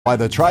Why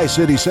the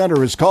Tri-City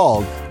Center is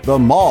called the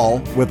Mall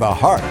with a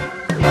Heart.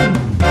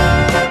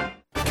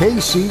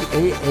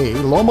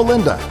 KCAA Loma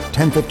Linda,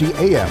 1050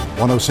 AM,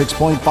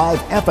 106.5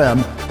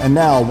 FM, and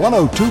now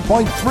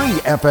 102.3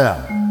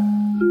 FM.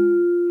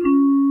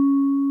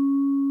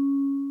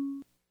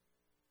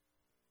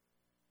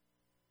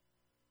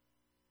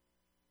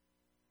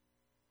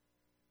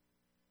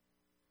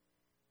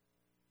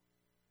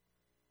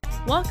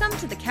 Welcome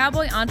to the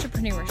Cowboy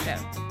Entrepreneur Show,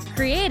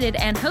 created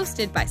and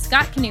hosted by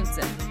Scott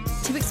Knudsen,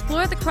 to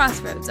explore the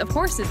crossroads of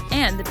horses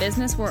and the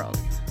business world.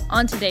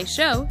 On today's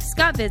show,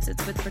 Scott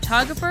visits with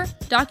photographer,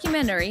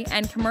 documentary,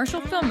 and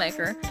commercial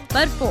filmmaker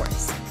Bud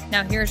Forrest.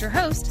 Now here's your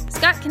host,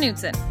 Scott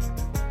Knudsen.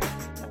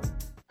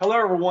 Hello,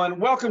 everyone.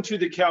 Welcome to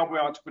the Cowboy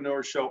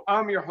Entrepreneur Show.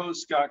 I'm your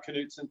host, Scott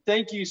Knudsen.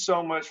 Thank you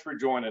so much for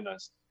joining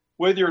us.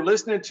 Whether you're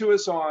listening to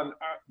us on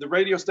the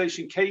radio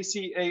station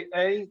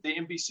KCAA, the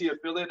NBC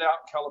affiliate out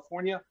in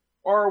California,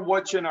 or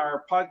watching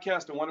our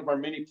podcast on one of our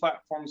many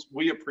platforms,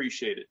 we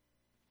appreciate it.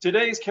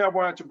 Today's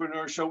Cowboy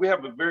Entrepreneur Show, we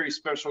have a very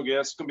special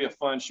guest. It's going to be a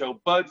fun show.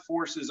 Bud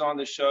Forrest is on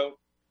the show.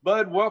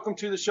 Bud, welcome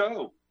to the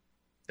show.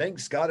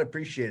 Thanks, Scott.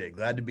 Appreciate it.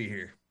 Glad to be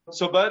here.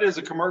 So Bud is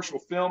a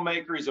commercial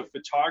filmmaker. He's a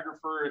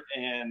photographer,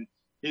 and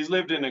he's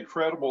lived an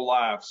incredible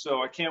life.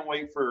 So I can't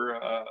wait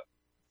for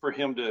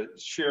him to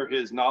share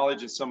his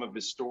knowledge and some of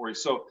his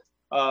stories. So,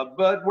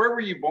 Bud, where were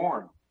you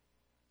born?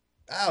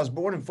 I was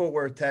born in Fort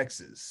Worth,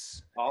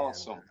 Texas.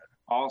 Awesome.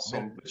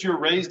 Awesome. But you were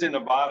raised in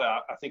Nevada,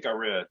 I think I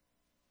read.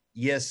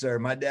 Yes, sir.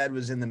 My dad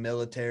was in the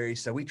military,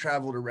 so we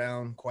traveled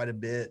around quite a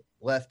bit.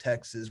 Left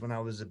Texas when I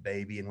was a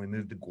baby, and we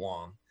moved to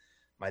Guam.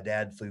 My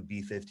dad flew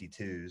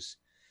B-52s,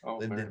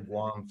 lived in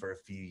Guam for a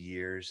few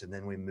years, and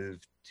then we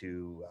moved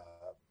to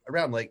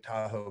around Lake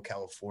Tahoe,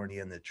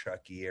 California, in the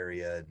Truckee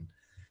area. And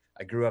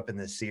I grew up in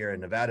the Sierra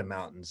Nevada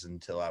mountains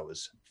until I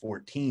was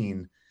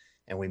 14,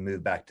 and we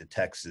moved back to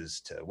Texas,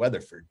 to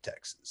Weatherford,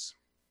 Texas.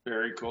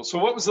 Very cool. So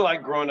what was it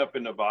like growing up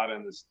in Nevada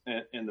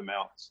in the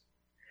mountains?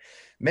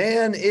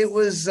 Man, it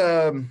was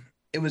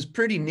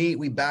pretty neat.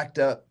 We backed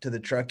up to the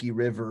Truckee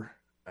River.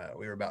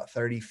 We were about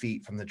 30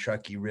 feet from the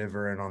Truckee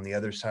River, and on the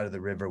other side of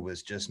the river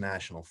was just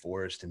national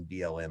forest and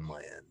BLM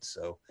land.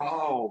 So,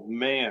 oh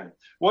man,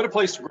 what a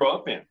place to grow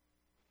up in.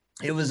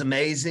 It was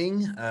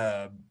amazing.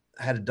 I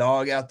had a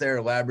dog out there,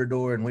 a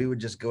Labrador, and we would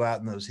just go out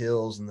in those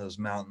hills and those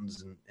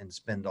mountains and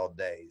spend all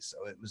day.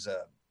 So it was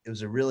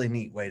a really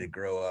neat way to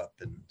grow up,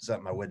 and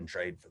something I wouldn't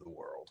trade for the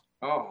world.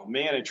 Oh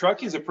man, and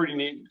Truckee is a pretty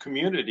neat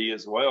community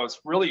as well. It's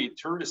really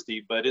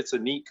touristy, but it's a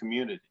neat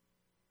community.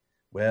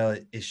 Well,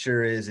 it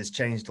sure is. It's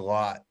changed a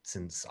lot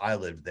since I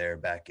lived there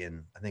back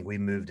in, I think we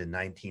moved in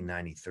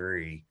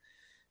 1993,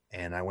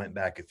 and I went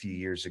back a few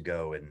years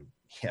ago, and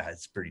yeah,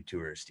 it's pretty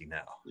touristy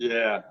now.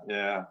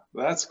 Yeah,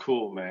 that's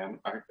cool, man.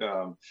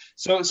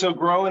 So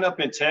growing up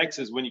in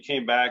Texas, when you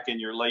came back in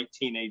your late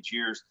teenage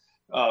years,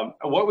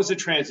 what was the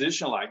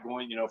transition like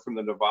going, from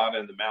the Nevada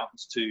and the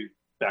mountains to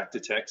back to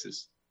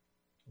Texas?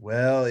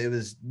 Well, it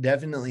was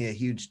definitely a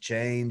huge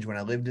change. When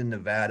I lived in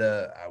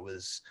Nevada, I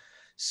was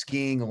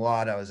skiing a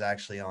lot. I was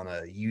actually on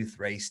a youth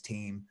race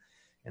team,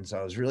 and so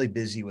I was really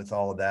busy with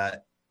all of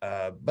that.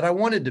 But I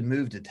wanted to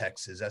move to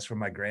Texas. That's where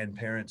my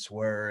grandparents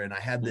were, and I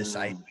had this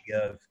idea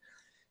of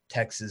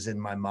Texas in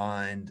my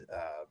mind.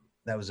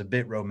 That was a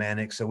bit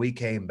romantic. So we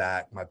came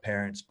back. My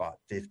parents bought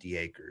 50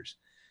 acres.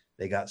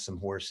 They got some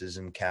horses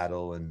and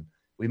cattle, and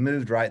we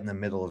moved right in the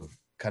middle of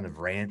kind of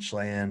ranch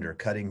land or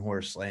cutting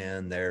horse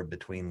land there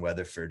between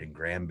Weatherford and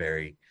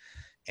Granbury.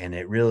 And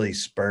it really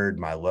spurred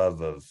my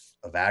love of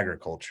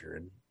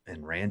agriculture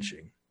and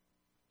ranching.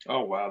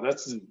 Oh, wow.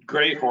 That's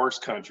great horse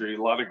country.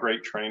 A lot of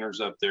great trainers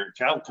up there.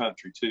 Cattle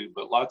country too,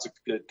 but lots of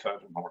good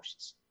cutting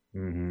horses.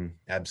 Mm-hmm.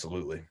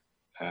 Absolutely.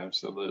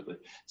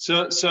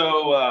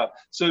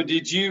 So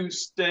did you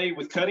stay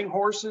with cutting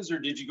horses, or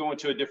did you go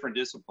into a different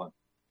discipline?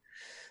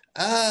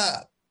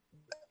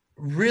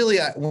 Really,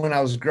 when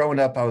I was growing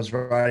up, I was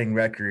riding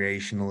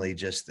recreationally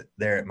just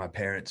there at my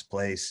parents'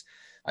 place.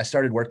 I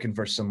started working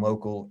for some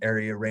local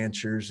area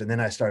ranchers, and then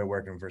I started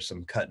working for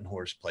some cutting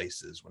horse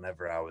places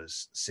whenever I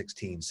was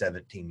 16,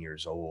 17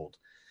 years old,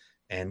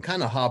 and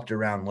kind of hopped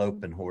around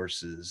loping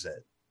horses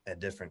at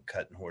different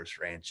cutting horse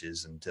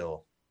ranches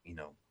until,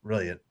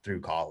 really through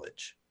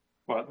college.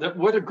 Well,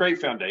 what a great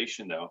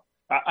foundation, though.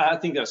 I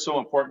think that's so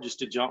important,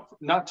 just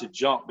not to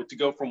jump, but to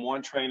go from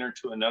one trainer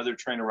to another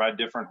trainer, ride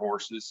different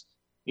horses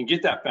and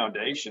get that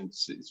foundation,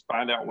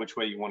 find out which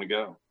way you want to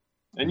go.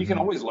 And you can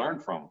always learn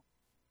from them.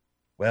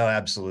 Well,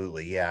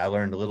 absolutely. Yeah. I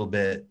learned a little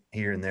bit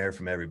here and there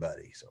from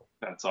everybody. So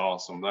that's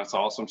awesome.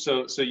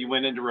 So you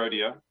went into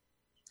rodeo.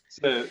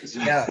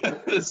 Yeah.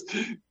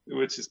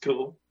 Which is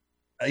cool.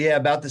 Yeah.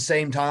 About the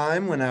same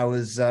time when I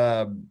was,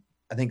 I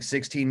think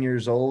 16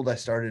 years old,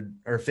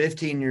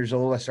 15 years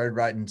old, I started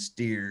riding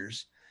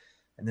steers.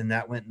 And then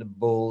that went into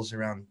bulls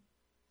around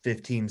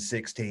 15,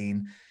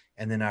 16.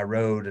 And then I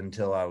rode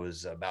until I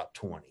was about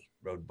 20,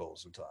 rode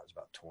bulls until I was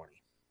about 20.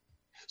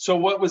 So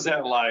what was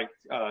that like,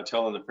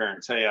 telling the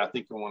parents, hey, I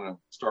think I want to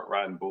start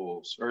riding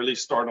bulls, or at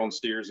least start on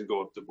steers and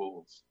go up to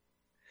bulls?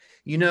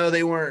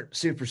 They weren't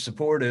super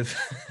supportive.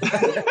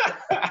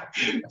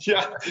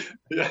 Yeah.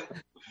 Yeah.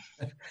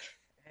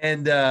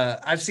 And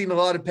I've seen a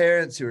lot of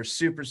parents who are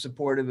super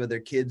supportive of their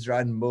kids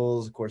riding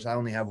bulls. Of course, I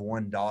only have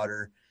one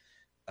daughter.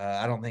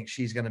 I don't think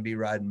she's going to be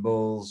riding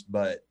bulls,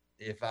 but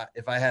if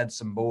I had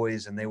some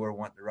boys and they were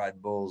wanting to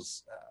ride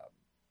bulls,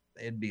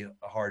 it'd be a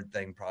hard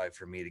thing probably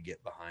for me to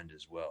get behind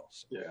as well.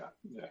 So.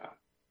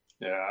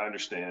 Yeah, I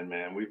understand,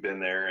 man. We've been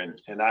there,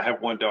 and I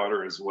have one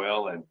daughter as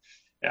well, and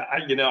I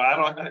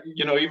don't,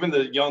 even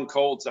the young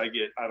colts I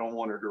don't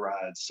want her to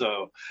ride.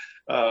 So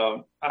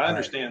I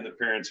understand the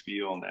parents'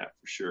 view on that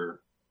for sure.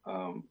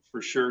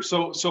 For sure.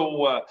 So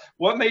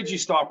what made you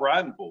stop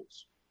riding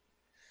bulls?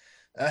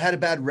 I had a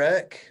bad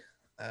wreck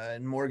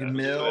in Morgan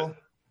Mill.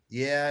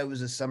 Yeah, it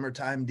was a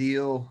summertime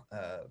deal,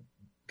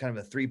 kind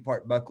of a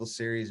 3-part buckle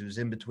series. It was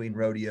in between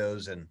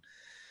rodeos, and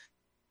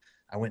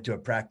I went to a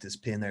practice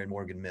pen there in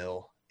Morgan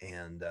Mill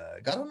and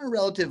got on a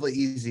relatively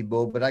easy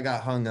bull, but I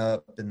got hung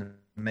up. And to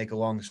make a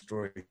long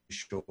story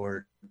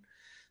short,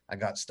 I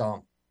got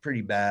stomped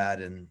pretty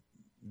bad, and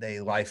they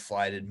life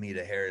flighted me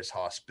to Harris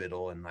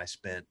Hospital, and I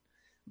spent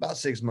about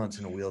 6 months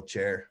in a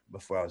wheelchair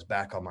before I was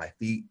back on my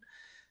feet,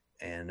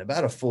 and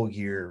about a full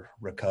year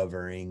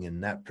recovering,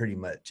 and that pretty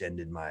much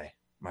ended my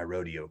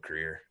rodeo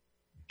career.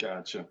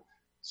 Gotcha.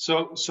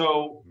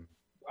 So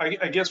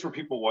I guess for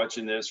people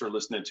watching this or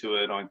listening to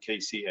it on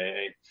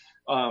KCAA,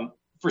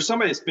 for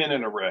somebody that's been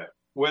in a wreck,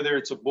 whether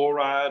it's a bull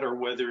ride or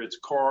whether it's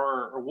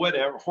car or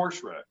whatever,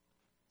 horse wreck,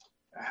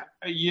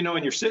 and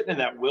you're sitting in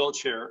that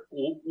wheelchair,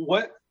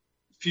 what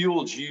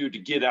fueled you to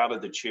get out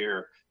of the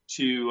chair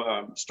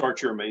to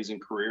start your amazing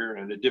career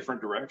in a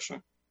different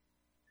direction?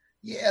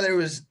 Yeah, there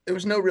was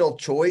no real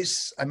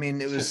choice. I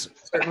mean, it was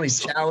certainly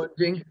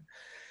challenging.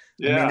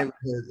 Yeah. I mean,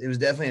 it was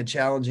definitely a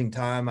challenging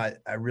time.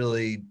 I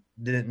really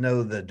didn't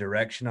know the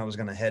direction I was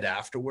going to head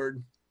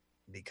afterward,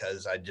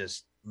 because I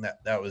just,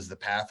 that was the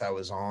path I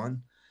was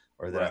on,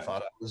 or that I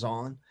thought I was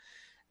on.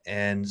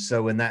 And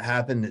so when that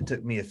happened, it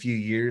took me a few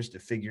years to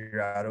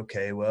figure out,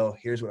 okay, well,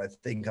 here's what I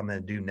think I'm going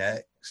to do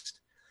next.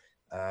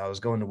 I was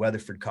going to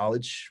Weatherford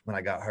College when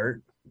I got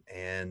hurt,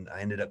 and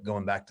I ended up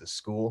going back to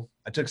school.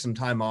 I took some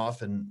time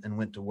off and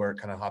went to work,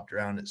 kind of hopped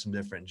around at some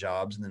different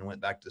jobs, and then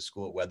went back to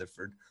school at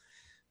Weatherford,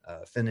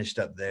 finished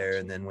up there,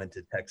 and then went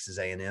to Texas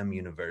A&M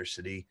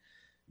University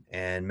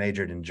and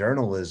majored in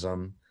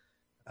journalism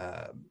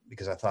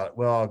because I thought,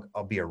 well,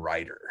 I'll be a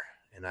writer,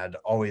 and I'd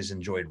always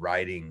enjoyed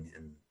writing.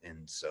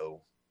 And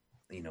so,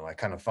 I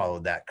kind of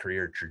followed that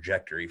career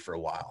trajectory for a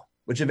while,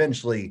 which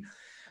eventually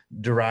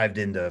derived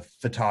into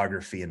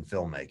photography and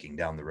filmmaking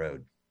down the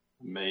road.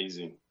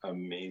 Amazing.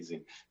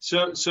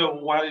 So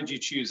why did you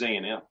choose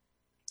A&M?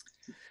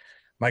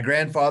 My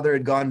grandfather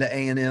had gone to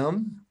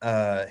A&M.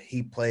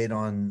 He played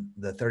on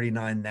the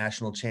 39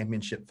 national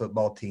championship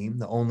football team,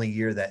 the only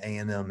year that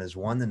A&M has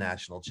won the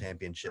national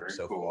championship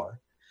so far.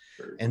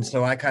 And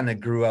so I kind of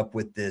grew up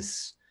with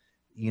this,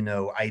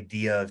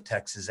 idea of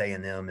Texas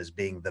A&M as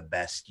being the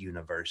best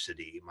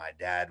university. My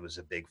dad was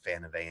a big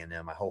fan of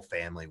A&M. My whole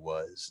family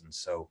was. And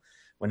so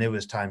when it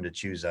was time to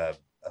choose a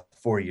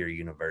 4-year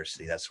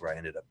university, that's where I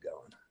ended up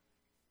going.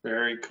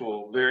 Very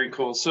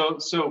cool.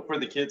 So for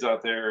the kids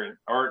out there,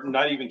 or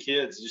not even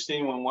kids, just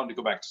anyone wanting to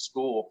go back to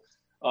school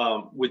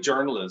with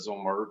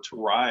journalism or to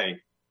write,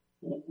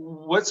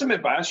 what's some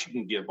advice you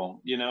can give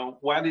them?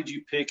 Why did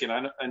you pick it?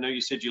 I know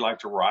you said you like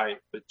to write,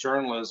 but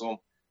journalism,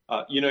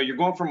 you're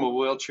going from a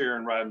wheelchair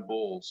and riding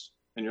bulls,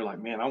 and you're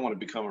like, man, I want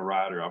to become a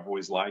writer. I've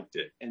always liked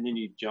it. And then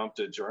you jumped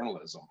to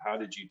journalism. How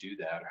did you do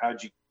that? Or how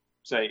did you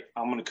say,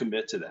 I'm going to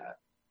commit to that?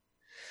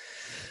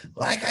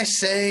 Like I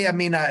say,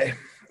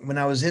 when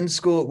I was in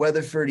school at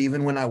Weatherford,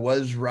 even when I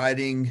was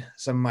writing,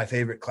 some of my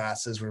favorite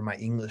classes were my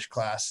English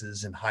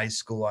classes. In high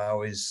school, I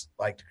always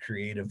liked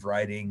creative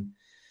writing.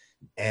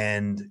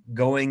 And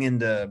going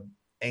into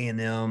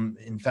A&M,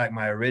 in fact,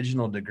 my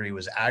original degree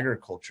was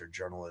agriculture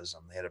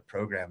journalism. They had a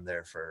program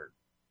there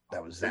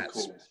that was that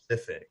cool.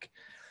 Specific.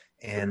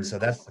 And so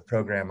that's the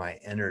program I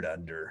entered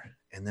under.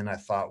 And then I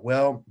thought,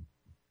 well,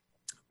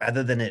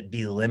 rather than it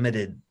be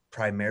limited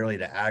primarily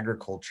to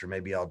agriculture,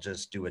 maybe I'll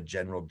just do a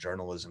general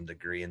journalism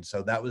degree. And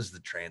so that was the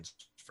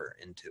transfer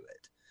into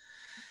it.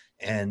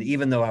 And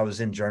even though I was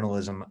in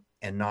journalism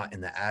and not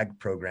in the ag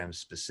program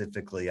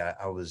specifically,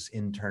 I was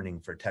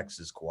interning for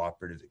Texas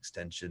Cooperative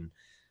Extension,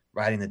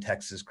 writing the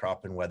Texas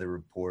Crop and Weather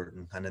Report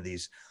and kind of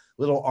these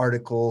little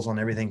articles on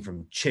everything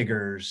from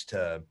chiggers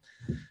to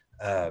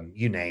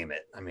you name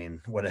it.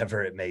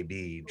 Whatever it may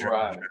be,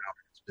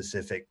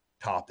 specific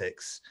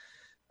topics.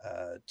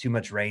 Too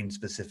much rain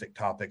specific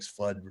topics,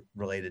 flood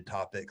related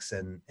topics.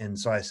 And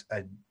so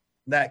I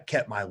that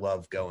kept my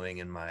love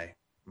going and my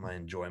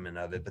enjoyment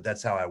of it. But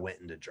that's how I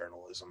went into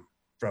journalism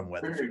from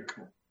Weatherford.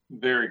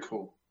 Very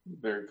cool.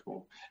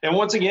 And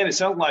once again, it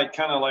sounds like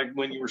kind of like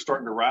when you were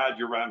starting to ride,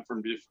 you're riding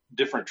from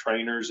different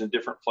trainers and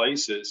different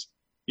places,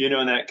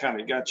 and that kind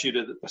of got you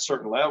to a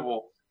certain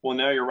level. Well,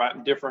 now you're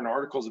writing different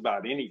articles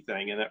about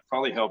anything, and that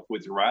probably helped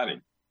with your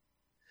writing.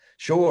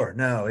 Sure.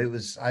 No,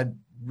 I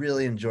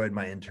really enjoyed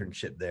my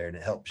internship there, and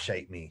it helped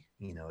shape me,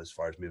 as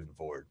far as moving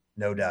forward.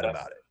 No doubt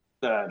about it.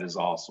 That is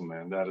awesome,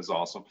 man. That is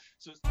awesome.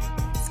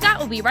 Scott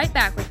will be right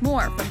back with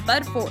more from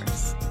Bud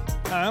Force.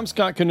 Hi, I'm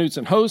Scott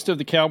Knudsen, host of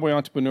the Cowboy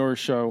Entrepreneur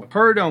Show,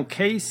 heard on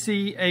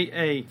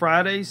KCAA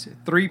Fridays,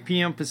 3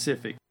 p.m.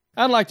 Pacific.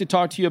 I'd like to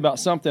talk to you about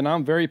something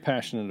I'm very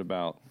passionate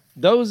about.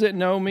 Those that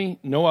know me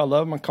know I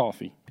love my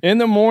coffee. In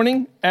the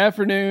morning,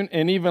 afternoon,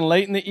 and even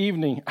late in the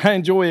evening, I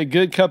enjoy a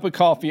good cup of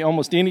coffee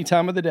almost any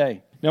time of the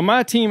day. Now,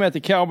 my team at the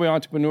Cowboy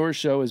Entrepreneur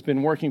Show has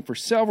been working for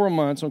several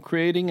months on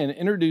creating and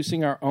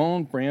introducing our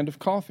own brand of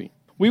coffee.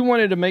 We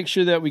wanted to make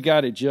sure that we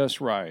got it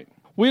just right.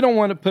 We don't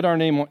want to put our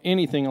name on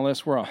anything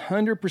unless we're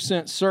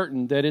 100%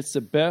 certain that it's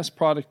the best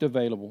product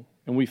available,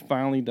 and we've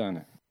finally done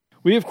it.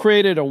 We have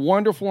created a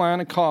wonderful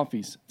line of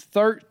coffees,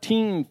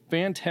 13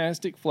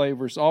 fantastic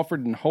flavors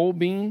offered in whole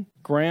bean,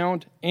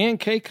 ground, and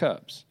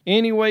K-Cups,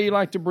 any way you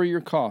like to brew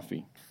your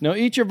coffee. Now,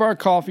 each of our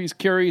coffees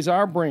carries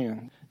our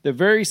brand, the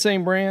very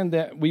same brand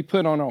that we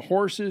put on our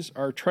horses,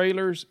 our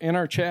trailers, and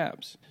our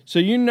chaps. So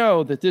you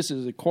know that this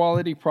is a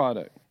quality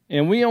product.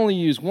 And we only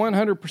use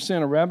 100%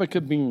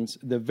 Arabica beans,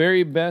 the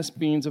very best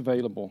beans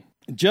available.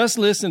 Just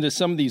listen to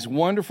some of these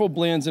wonderful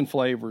blends and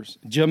flavors.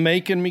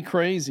 Jamaican Me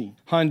Crazy,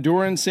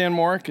 Honduran San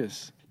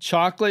Marcos,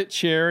 Chocolate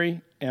Cherry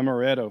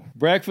Amaretto,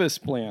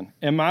 Breakfast Blend,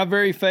 and my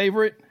very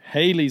favorite,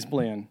 Haley's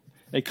Blend.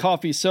 A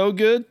coffee so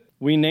good,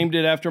 we named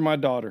it after my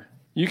daughter.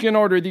 You can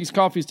order these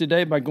coffees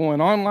today by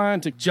going online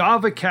to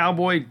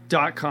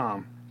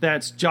javacowboy.com.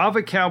 That's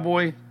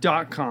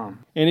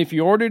javacowboy.com. And if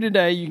you order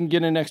today, you can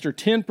get an extra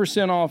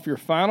 10% off your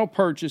final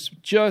purchase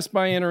just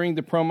by entering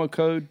the promo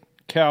code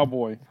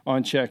COWBOY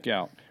on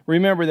checkout.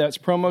 Remember, that's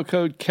promo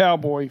code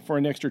COWBOY for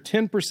an extra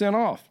 10%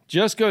 off.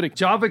 Just go to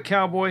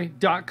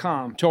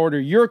javacowboy.com to order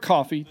your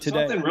coffee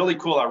today. Something really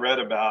cool I read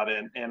about,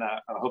 and I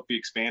hope you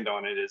expand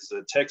on it, is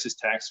the Texas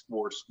Task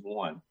Force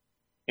One.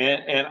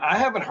 And I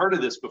haven't heard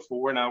of this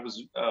before, and I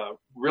was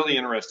really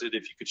interested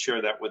if you could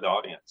share that with the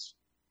audience.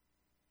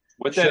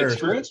 What that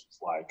experience was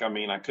like. I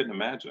mean, I couldn't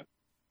imagine.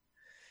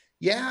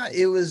 Yeah,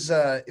 it was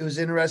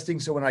interesting.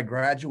 So when I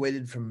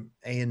graduated from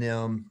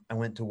A&M, I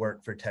went to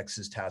work for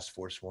Texas Task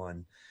Force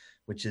One,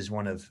 which is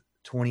one of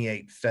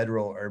 28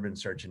 federal urban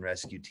search and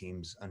rescue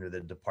teams under the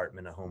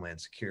Department of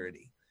Homeland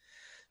Security.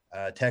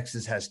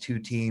 Texas has 2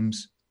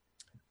 teams.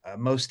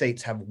 Most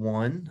states have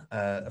one.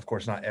 Of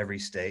course, not every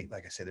state.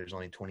 Like I said, there's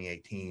only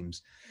 28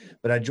 teams.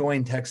 But I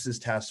joined Texas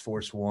Task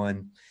Force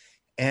One.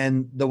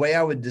 And the way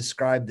I would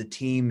describe the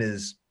team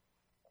is,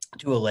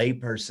 to a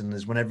layperson,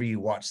 is whenever you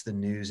watch the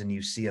news and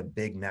you see a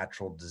big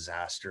natural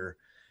disaster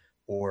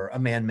or a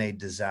man-made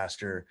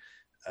disaster,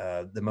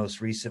 the most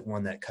recent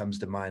one that comes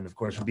to mind, of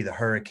course, would be the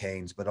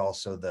hurricanes, but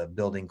also the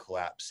building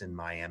collapse in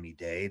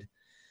Miami-Dade.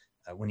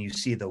 When you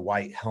see the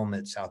white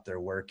helmets out there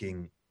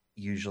working,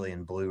 usually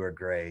in blue or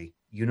gray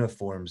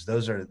uniforms,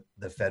 those are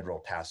the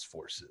federal task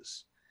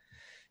forces.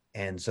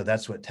 And so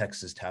that's what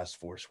Texas Task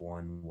Force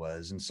One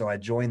was. And so I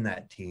joined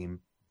that team,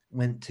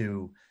 went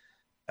to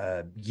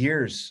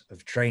years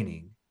of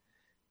training,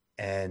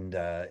 and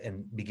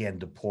began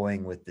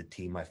deploying with the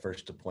team. My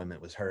first deployment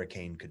was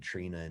Hurricane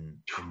Katrina in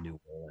New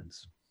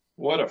Orleans.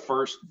 What a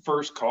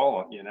first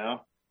call, you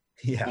know?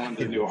 Yeah. Going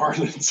to New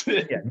Orleans.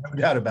 Yeah, no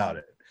doubt about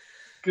it.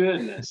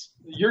 Goodness.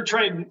 You're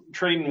trading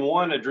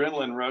one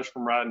adrenaline rush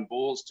from riding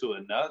bulls to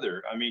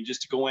another. I mean,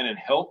 just to go in and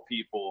help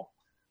people.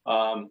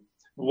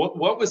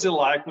 What was it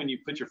like when you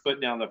put your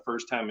foot down the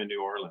first time in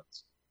New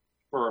Orleans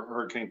for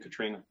Hurricane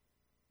Katrina?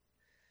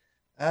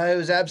 It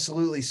was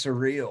absolutely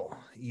surreal.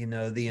 You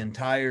know, the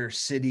entire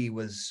city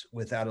was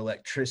without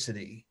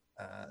electricity.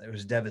 There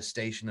was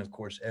devastation, of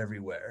course,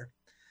 everywhere.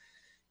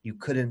 You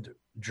couldn't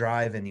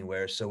drive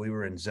anywhere, so we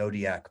were in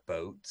Zodiac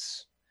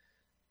boats.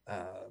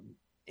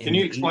 Can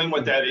you explain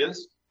what that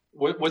is?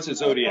 What's a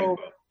Zodiac boat?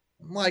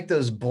 Like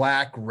those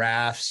black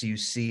rafts you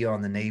see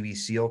on the Navy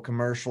SEAL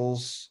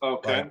commercials.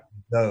 Okay. Like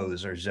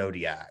those are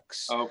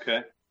Zodiacs.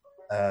 Okay.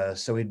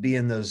 So we'd be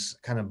in those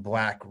kind of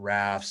black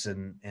rafts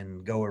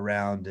and go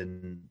around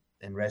and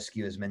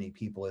rescue as many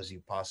people as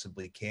you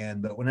possibly can.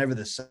 But whenever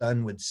the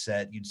sun would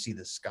set, you'd see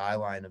the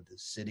skyline of the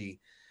city.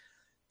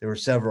 There were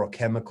several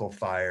chemical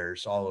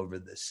fires all over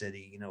the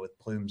city, you know, with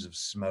plumes of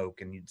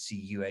smoke, and you'd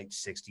see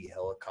UH-60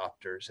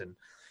 helicopters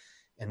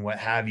and what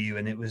have you.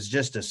 And it was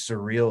just a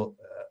surreal,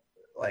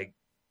 like,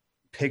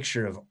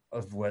 picture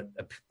of what,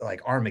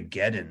 like,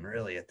 Armageddon,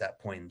 really, at that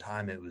point in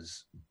time. It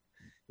was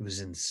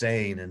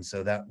insane. And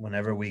so that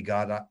whenever we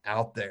got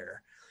out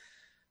there,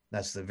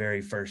 that's the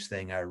very first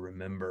thing I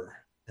remember.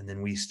 And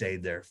then we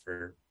stayed there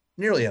for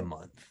nearly a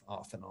month,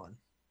 off and on.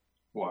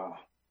 Wow.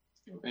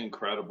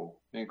 Incredible.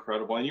 And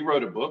you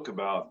wrote a book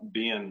about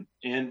being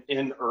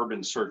in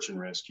urban search and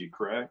rescue,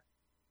 correct?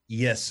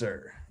 Yes,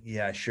 sir.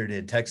 Yeah, I sure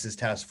did. Texas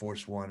Task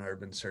Force One,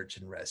 Urban Search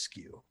and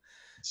Rescue.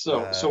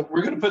 So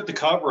we're going to put the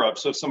cover up.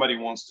 So if somebody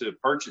wants to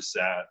purchase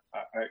that,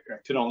 I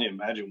could only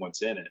imagine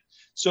what's in it.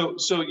 So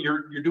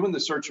you're doing the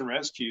search and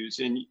rescues,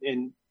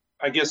 and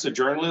I guess the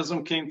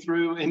journalism came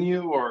through in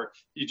you, or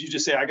did you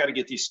just say, I got to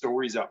get these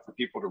stories out for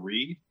people to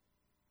read?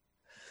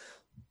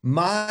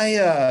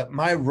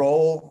 My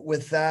role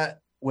with that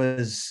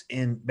was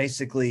in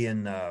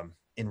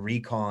in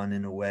recon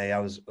in a way. I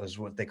was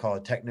what they call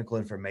a technical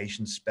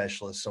information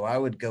specialist. So I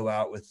would go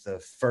out with the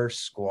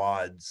first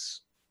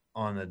squads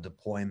on a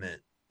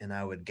deployment, and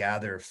I would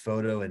gather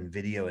photo and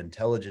video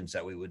intelligence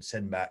that we would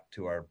send back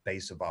to our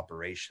base of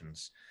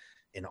operations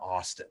in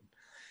Austin.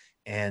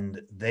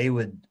 And they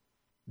would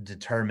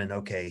determine,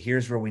 okay,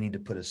 here's where we need to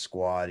put a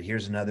squad.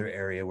 Here's another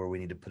area where we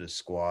need to put a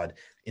squad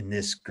in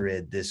this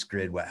grid,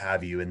 what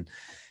have you.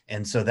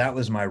 And so that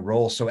was my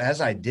role. So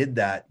as I did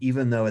that,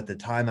 even though at the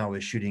time I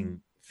was shooting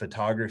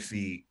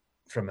photography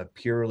from a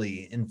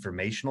purely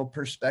informational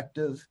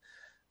perspective,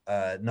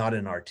 not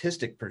an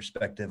artistic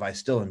perspective, I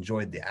still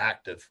enjoyed the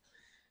act of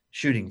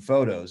shooting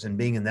photos and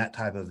being in that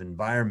type of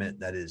environment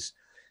that is,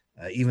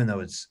 even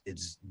though it's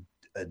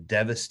a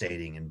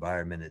devastating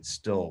environment, it's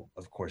still,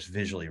 of course,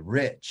 visually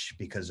rich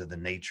because of the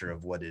nature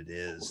of what it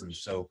is. And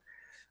so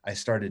I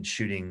started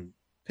shooting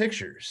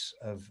pictures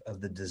of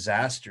the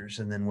disasters,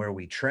 and then where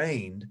we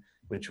trained,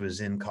 which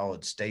was in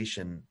College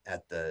Station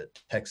at the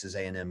Texas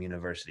A&M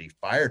University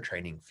fire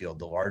training field,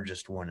 the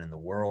largest one in the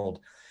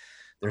world.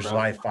 There's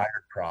live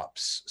fire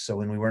props. So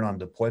when we weren't on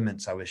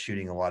deployments, I was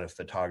shooting a lot of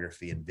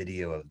photography and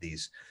video of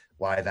these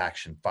live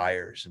action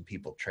fires and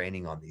people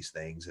training on these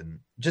things, and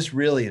just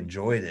really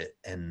enjoyed it,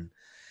 and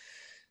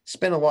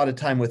spent a lot of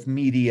time with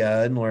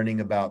media and learning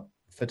about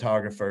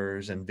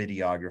photographers and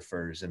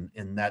videographers.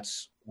 And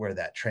that's where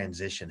that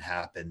transition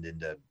happened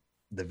into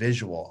the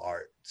visual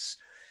arts.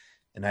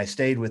 And I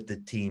stayed with the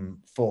team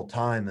full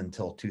time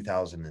until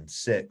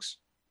 2006,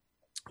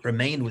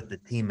 remained with the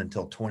team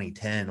until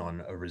 2010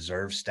 on a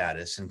reserve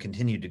status, and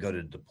continued to go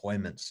to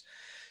deployments,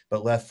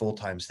 but left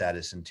full-time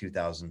status in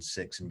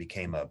 2006 and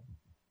became a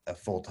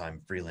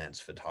full-time freelance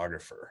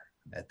photographer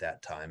at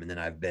that time. And then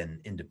I've been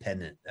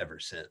independent ever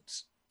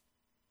since.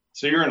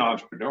 So you're an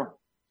entrepreneur.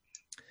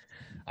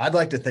 I'd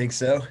like to think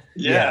so.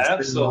 Yeah,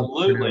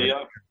 absolutely.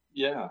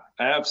 Yeah,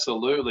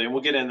 absolutely. And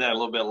we'll get into that a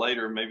little bit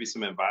later. Maybe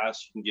some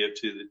advice you can give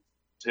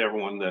to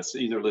everyone that's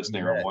either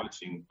listening or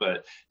watching.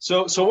 But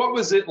so what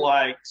was it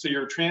like? So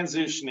you're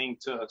transitioning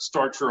to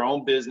start your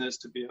own business,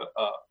 to be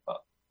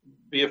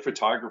a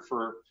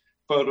photographer,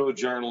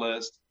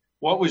 photojournalist.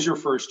 What was your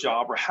first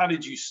job, or how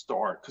did you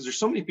start? Because there's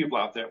so many people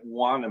out there that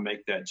want to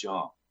make that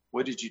jump.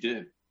 What did you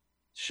do?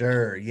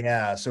 Sure.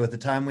 Yeah. So at the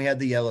time we had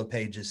the yellow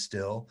pages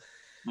still.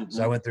 Mm-hmm.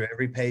 So I went through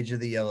every page of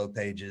the yellow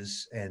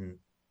pages and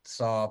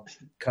saw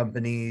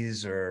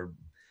companies or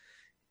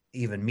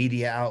even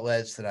media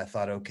outlets that I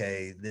thought,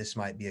 okay, this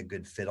might be a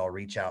good fit. I'll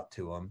reach out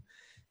to them.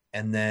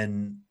 And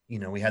then,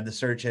 we had the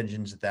search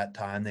engines at that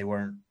time. They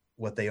weren't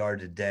what they are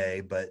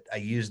today, but I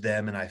used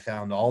them, and I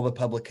found all the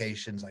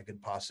publications I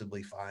could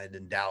possibly find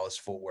in Dallas,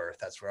 Fort Worth.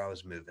 That's where I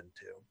was moving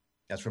to.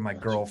 That's where my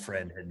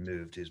girlfriend had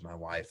moved, who's my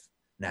wife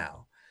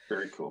now.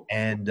 Very cool.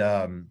 And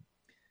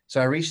so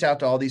I reached out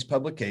to all these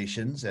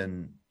publications,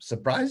 and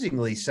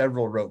surprisingly,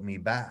 several wrote me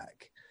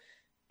back.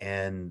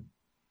 And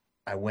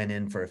I went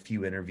in for a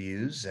few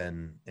interviews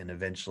and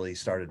eventually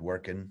started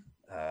working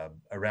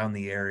around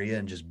the area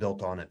and just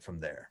built on it from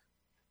there.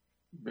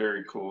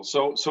 Very cool.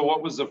 So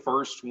what was the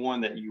first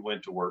one that you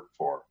went to work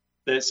for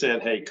that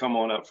said, hey, come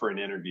on up for an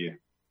interview?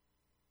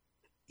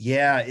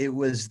 Yeah, it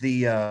was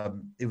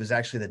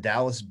actually the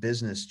Dallas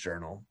Business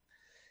Journal.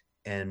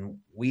 And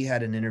we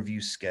had an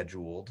interview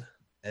scheduled.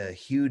 A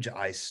huge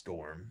ice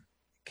storm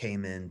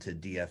came into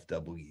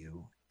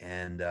DFW,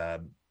 and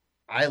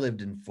I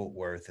lived in Fort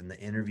Worth, and the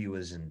interview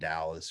was in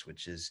Dallas,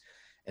 which is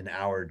an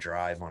hour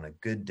drive on a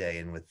good day.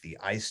 And with the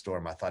ice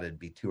storm, I thought it'd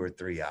be 2 or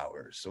 3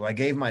 hours. So I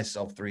gave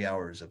myself 3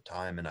 hours of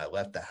time, and I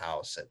left the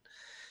house at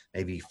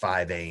maybe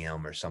 5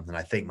 a.m. or something.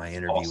 I think my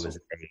interview was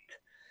at 8,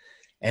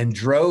 and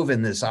drove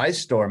in this ice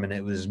storm. And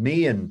it was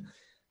me and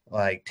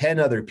like 10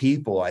 other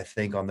people, I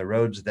think, on the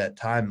roads at that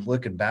time.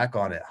 Looking back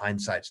on it,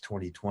 hindsight's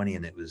 2020,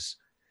 and it was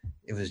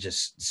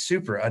just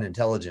super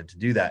unintelligent to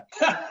do that.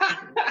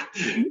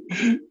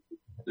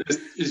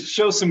 It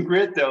shows some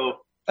grit, though.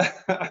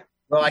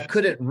 Well, I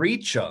couldn't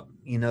reach them,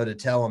 to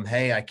tell them,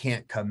 hey, I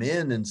can't come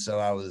in. And so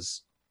I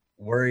was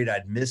worried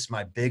I'd miss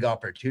my big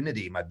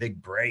opportunity, my big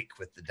break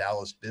with the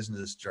Dallas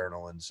Business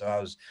Journal. And so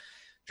I was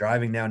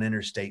driving down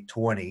Interstate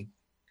 20.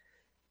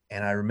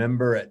 And I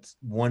remember at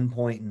one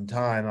point in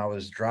time, I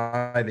was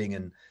driving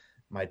and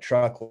my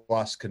truck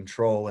lost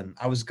control, and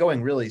I was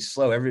going really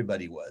slow.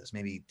 Everybody was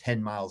maybe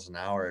 10 miles an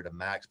hour at a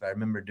max, but I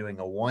remember doing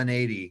a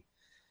 180,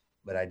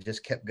 but I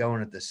just kept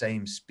going at the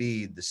same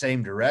speed, the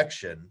same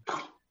direction,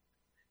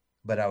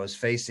 but I was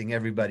facing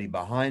everybody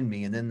behind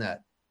me. And then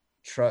that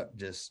truck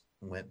just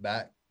went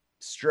back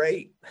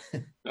straight.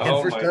 And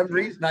for some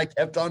reason, I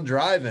kept on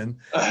driving.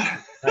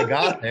 I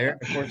got there.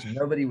 Of course,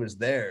 nobody was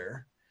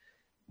there.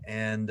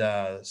 And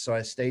so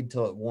I stayed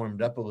till it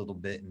warmed up a little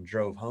bit and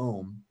drove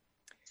home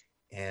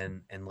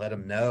and let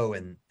them know.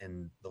 And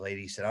the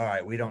lady said, all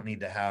right, we don't need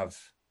to have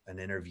an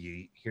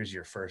interview. Here's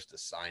your first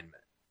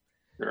assignment.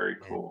 Very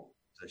cool.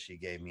 And so she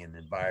gave me an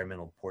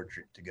environmental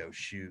portrait to go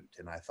shoot.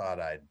 And I thought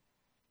I'd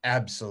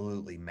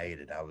absolutely made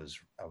it. I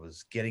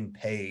was getting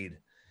paid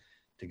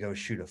to go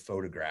shoot a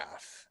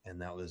photograph.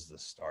 And that was the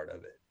start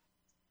of it.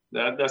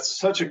 That's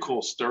such a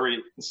cool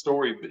story.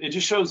 It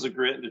just shows the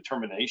grit and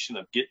determination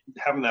of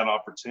having that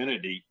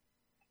opportunity,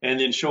 and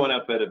then showing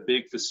up at a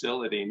big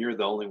facility, and you're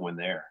the only one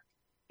there,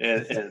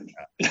 and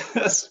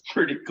that's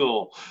pretty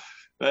cool.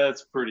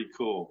 That's pretty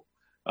cool.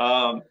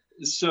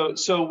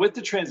 So with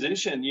the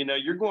transition,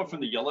 you're going from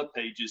the yellow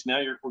pages, now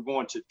we're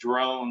going to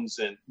drones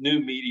and new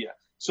media.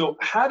 So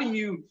how do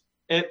you,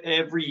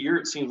 every year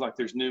it seems like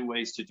there's new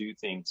ways to do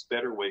things,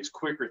 better ways,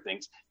 quicker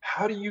things.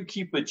 How do you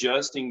keep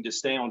adjusting to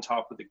stay on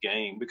top of the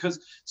game? Because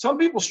some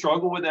people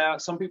struggle with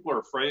that. Some people are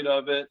afraid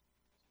of it.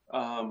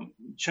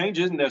 Change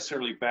isn't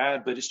necessarily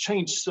bad, but it's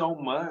changed so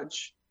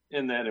much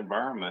in that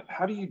environment.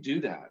 How do you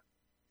do that?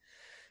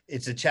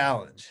 It's a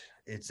challenge.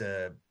 It's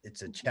a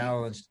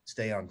challenge to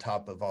stay on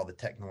top of all the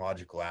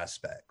technological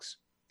aspects.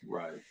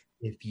 Right.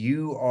 If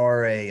you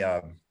are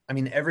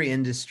every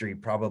industry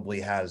probably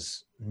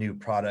has new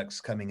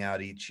products coming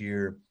out each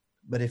year,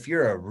 but if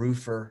you're a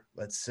roofer,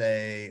 let's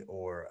say,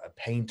 or a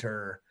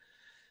painter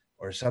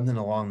or something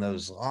along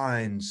those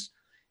lines,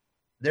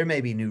 there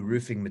may be new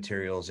roofing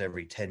materials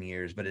every 10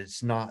 years, but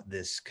it's not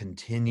this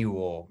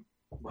continual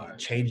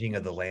changing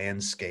of the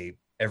landscape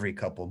every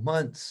couple of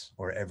months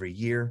or every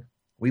year.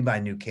 We buy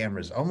new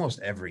cameras almost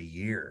every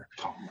year.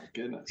 Oh my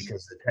goodness.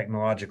 Because the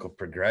technological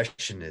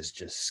progression is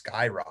just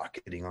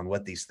skyrocketing on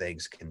what these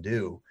things can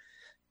do.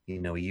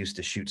 We used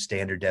to shoot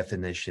standard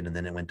definition, and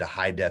then it went to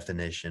high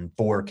definition,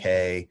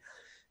 4K.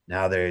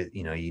 Now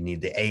you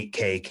need the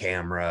 8K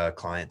camera.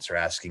 Clients are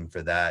asking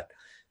for that.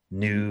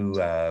 New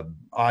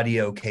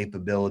audio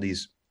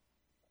capabilities.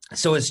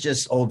 So it's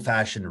just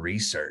old-fashioned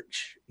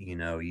research.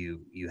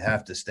 You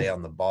have to stay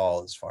on the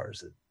ball as far as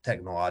the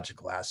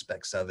technological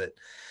aspects of it.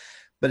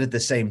 But at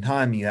the same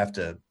time, you have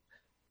to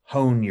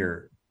hone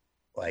your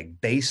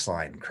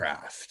baseline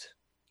craft.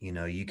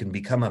 You can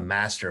become a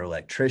master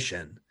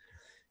electrician,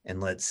 and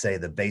let's say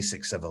the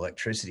basics of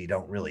electricity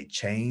don't really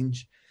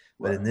change.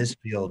 But in this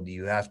field,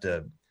 you have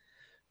to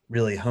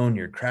really hone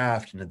your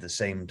craft and at the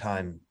same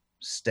time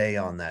stay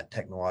on that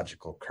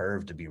technological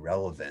curve to be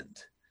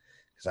relevant.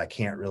 Because I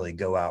can't really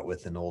go out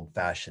with an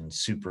old-fashioned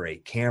Super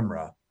 8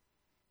 camera,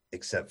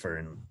 except for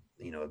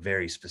in a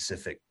very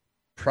specific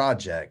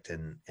project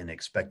and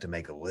expect to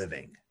make a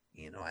living.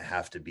 I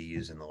have to be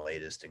using the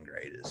latest and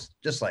greatest,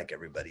 just like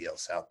everybody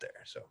else out there.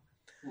 So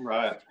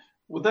right.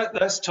 Well,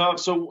 that's tough.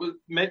 So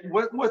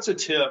what's a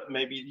tip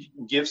maybe you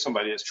can give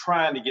somebody that's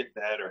trying to get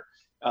better?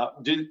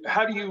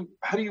 How do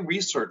you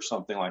research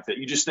something like that?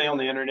 You just stay on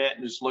the internet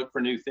and just look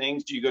for new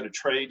things? Do you go to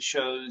trade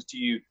shows? Do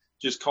you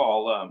just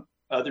call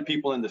other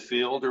people in the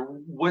field, or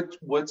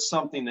what's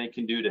something they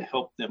can do to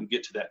help them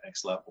get to that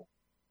next level?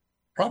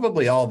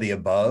 Probably all the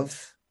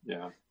above.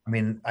 Yeah.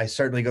 I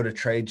certainly go to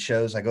trade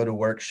shows. I go to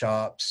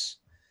workshops.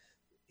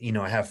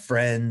 I have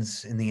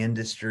friends in the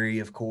industry,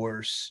 of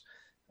course.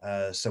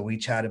 So we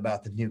chat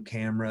about the new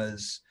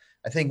cameras.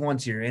 I think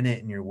once you're in it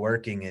and you're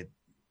working it,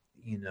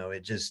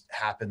 it just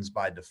happens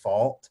by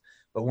default.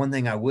 But one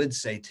thing I would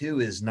say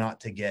too is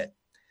not to get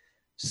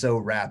so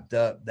wrapped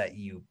up that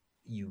you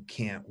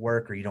can't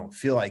work, or you don't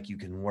feel like you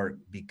can work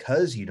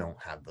because you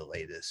don't have the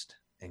latest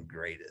and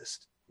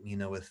greatest.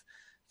 With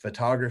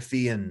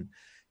photography and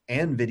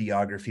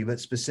videography,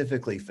 but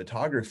specifically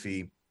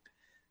photography,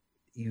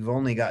 you've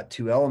only got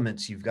two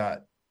elements. You've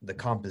got the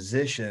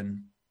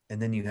composition,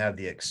 and then you have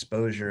the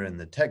exposure and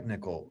the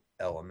technical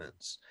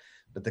elements.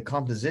 But the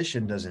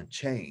composition doesn't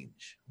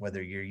change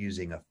whether you're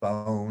using a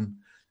phone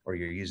or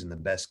you're using the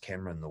best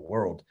camera in the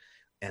world.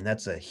 And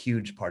that's a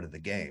huge part of the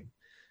game.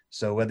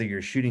 So whether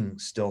you're shooting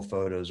still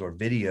photos or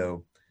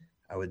video,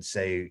 I would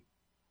say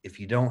if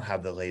you don't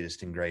have the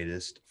latest and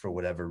greatest for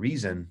whatever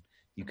reason,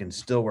 you can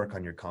still work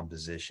on your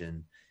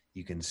composition.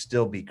 You can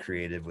still be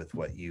creative with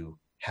what you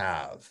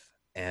have.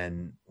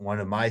 And one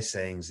of my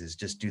sayings is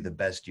just do the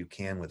best you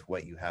can with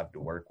what you have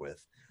to work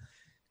with.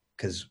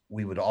 Because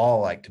we would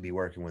all like to be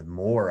working with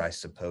more, I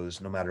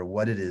suppose, no matter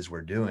what it is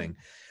we're doing.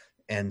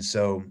 And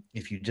so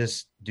if you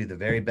just do the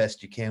very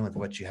best you can with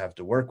what you have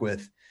to work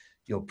with,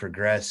 you'll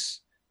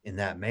progress in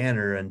that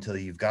manner until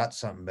you've got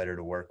something better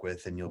to work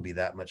with, and you'll be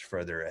that much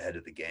further ahead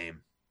of the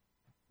game.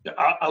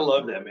 I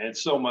love that, man,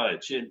 so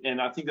much.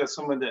 And I think that's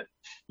someone that,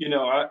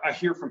 I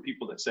hear from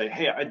people that say,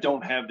 hey, I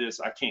don't have this,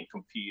 I can't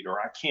compete,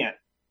 or I can't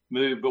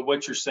move. But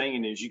what you're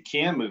saying is you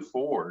can move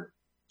forward.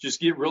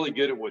 Just get really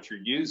good at what you're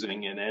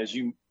using. And as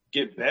you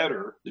get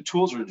better, the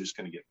tools are just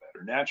going to get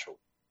better naturally.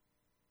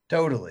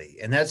 Totally.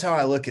 And that's how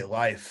I look at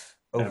life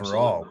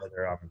overall. Absolutely.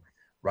 Whether I'm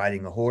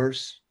riding a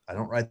horse, I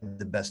don't ride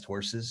the best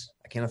horses.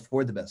 I can't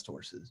afford the best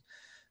horses.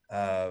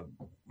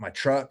 My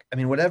truck,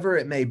 whatever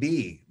it may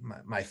be,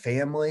 my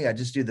family, I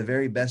just do the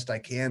very best I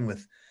can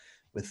with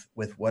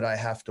what I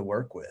have to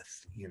work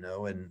with,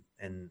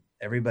 and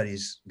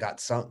everybody's got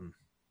something.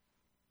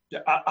 Yeah,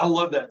 I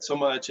love that so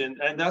much. And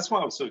that's why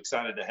I was so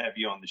excited to have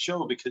you on the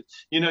show, because,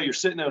 you're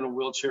sitting in a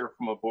wheelchair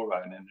from a bull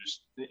riding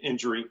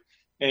injury,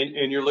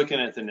 and you're looking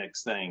at the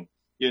next thing.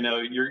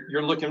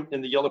 You're looking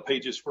in the yellow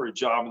pages for a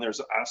job, and there's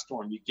an ice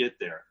storm, you get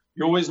there.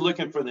 You're always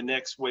looking for the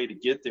next way to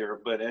get there.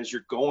 But as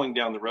you're going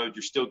down the road,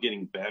 you're still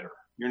getting better.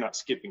 You're not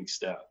skipping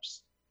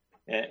steps.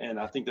 And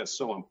I think that's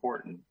so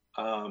important.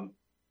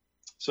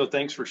 So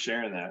thanks for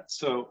sharing that.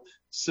 So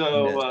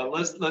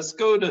let's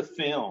go to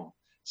film.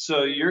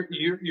 So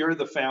you're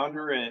the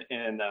founder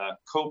and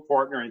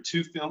co-partner in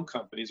two film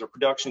companies or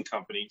production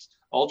companies,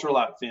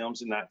 Ultralight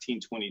Films and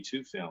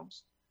 1922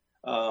 Films.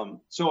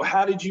 So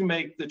how did you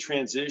make the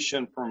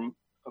transition from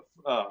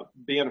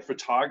being a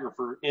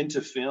photographer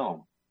into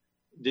film?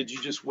 Did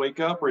you just wake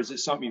up, or is it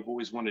something you've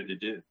always wanted to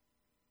do?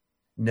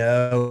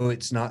 No,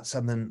 it's not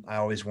something I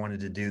always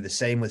wanted to do. The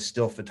same with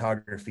still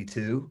photography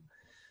too.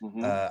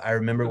 Mm-hmm. I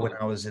remember when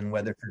I was in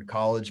Weatherford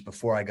College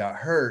before I got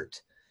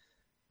hurt,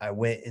 I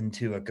went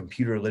into a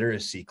computer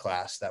literacy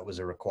class that was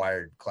a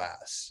required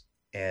class.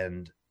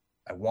 And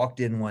I walked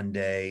in one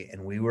day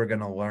and we were going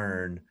to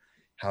learn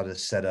how to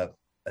set up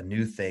a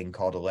new thing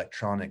called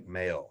electronic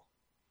mail,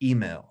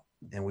 email.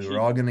 And we were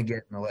all going to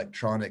get an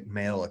electronic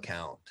mail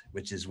account,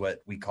 which is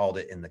what we called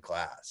it in the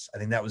class. I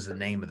think that was the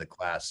name of the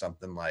class,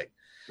 something like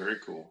very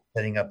cool,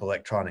 setting up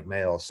electronic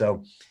mail.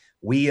 So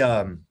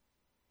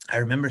I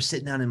remember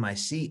sitting down in my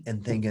seat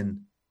and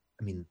thinking,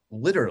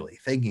 literally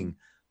thinking,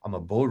 I'm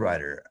a bull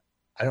rider.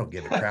 I don't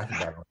give a crap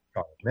about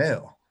electronic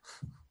mail.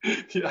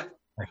 Yeah.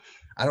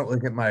 I don't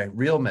look at my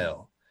real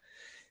mail.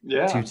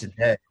 Yeah. To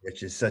today,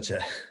 which is such a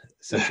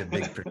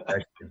big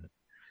progression.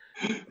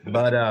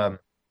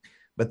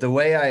 But the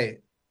way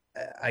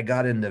I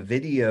got into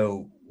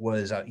video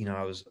was, I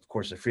was of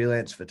course a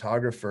freelance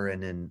photographer,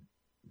 and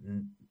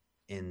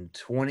in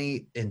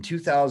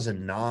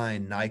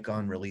 2009,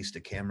 Nikon released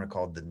a camera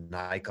called the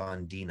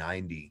Nikon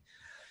D90,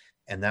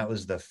 and that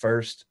was the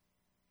first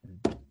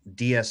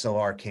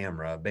DSLR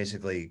camera,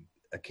 basically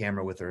a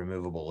camera with a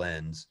removable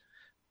lens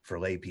for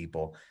lay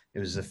people. It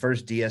was the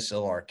first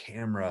DSLR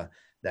camera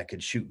that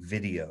could shoot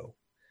video,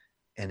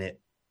 and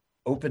it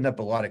opened up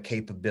a lot of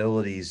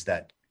capabilities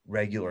that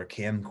regular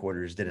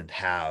camcorders didn't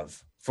have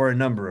for a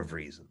number of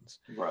reasons.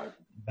 Right.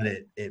 But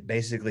it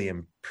basically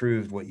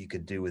improved what you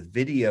could do with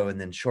video. And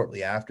then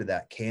shortly after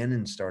that,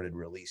 Canon started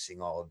releasing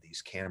all of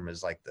these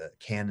cameras like the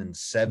Canon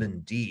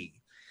 7D,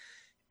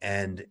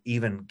 and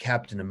even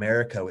Captain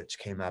America, which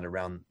came out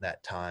around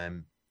that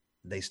time,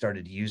 they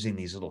started using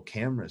these little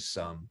cameras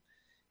some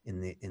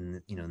in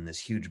this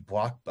huge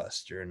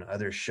blockbuster, and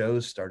other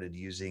shows started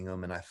using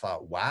them. And I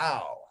thought,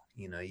 wow,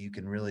 you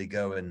can really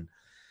go and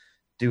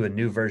do a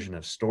new version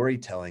of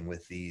storytelling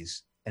with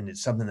these. And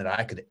it's something that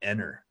I could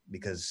enter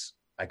because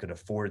I could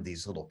afford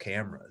these little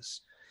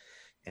cameras.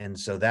 And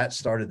so that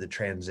started the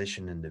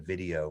transition into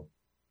video.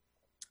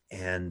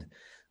 And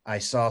I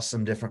saw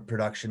some different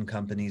production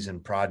companies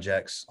and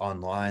projects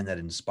online that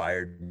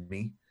inspired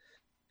me.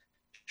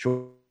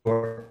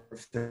 Short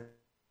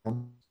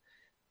film.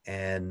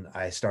 And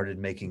I started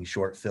making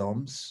short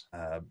films.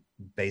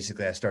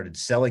 Basically, I started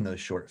selling those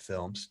short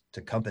films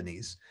to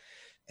companies,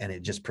 and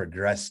it just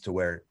progressed to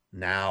where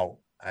now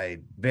I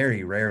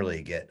very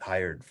rarely get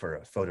hired for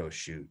a photo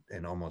shoot,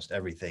 and almost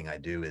everything I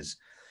do is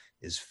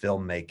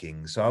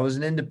filmmaking. So I was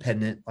an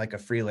independent, like a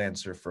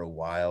freelancer for a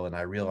while, and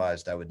I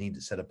realized I would need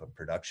to set up a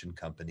production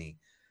company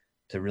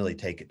to really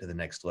take it to the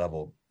next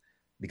level.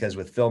 Because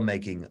with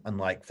filmmaking,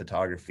 unlike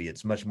photography,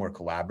 it's much more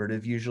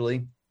collaborative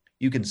usually.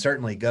 You can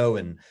certainly go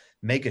and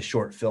make a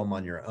short film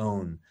on your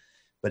own,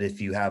 but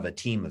if you have a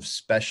team of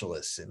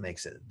specialists, it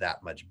makes it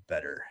that much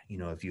better.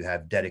 If you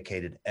have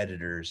dedicated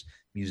editors,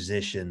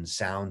 musicians,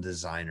 sound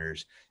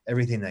designers,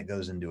 everything that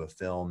goes into a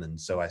film. And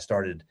so I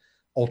started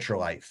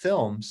Ultralight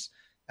Films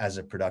as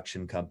a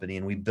production company,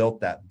 and we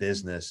built that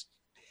business.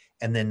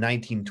 And then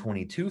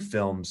 1922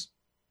 Films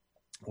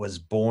was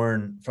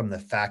born from the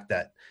fact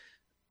that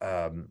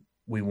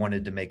we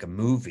wanted to make a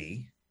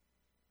movie,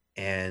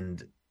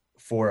 and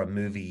for a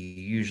movie,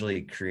 you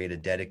usually create a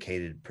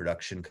dedicated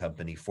production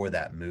company for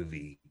that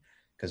movie,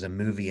 because a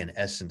movie in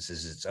essence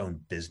is its own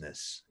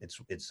business.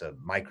 It's a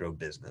micro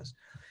business,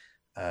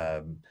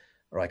 or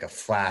like a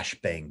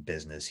flashbang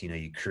business.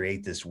 You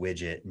create this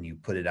widget and you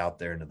put it out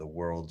there into the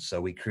world.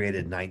 So we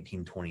created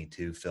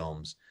 1922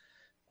 Films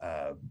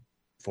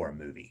for a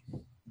movie.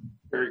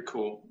 Very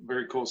cool.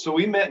 Very cool. So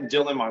we met in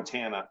Dillon,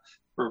 Montana.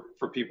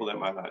 For people that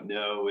might not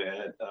know,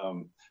 at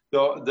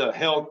the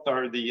health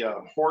or the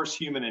Horse,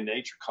 Human, and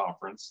Nature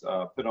Conference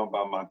put on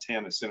by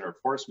Montana Center of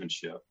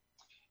Horsemanship,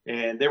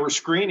 and they were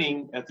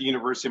screening at the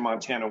University of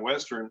Montana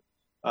Western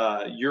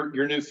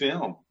your new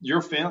film,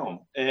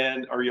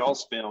 or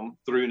y'all's film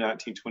through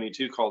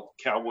 1922 called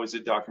Cowboys: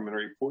 A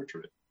Documentary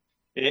Portrait,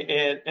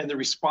 and the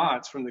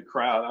response from the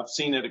crowd, I've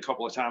seen it a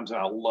couple of times and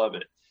I love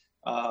it,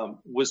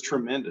 was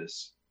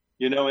tremendous.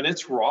 And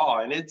it's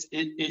raw, and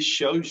it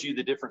shows you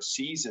the different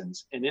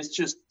seasons, and it's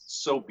just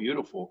so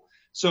beautiful.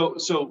 So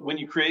when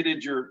you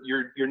created your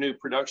new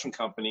production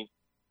company,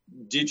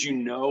 did you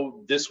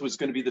know this was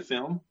going to be the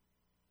film?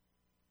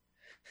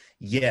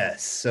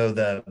 Yes. So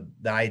the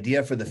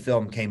idea for the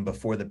film came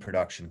before the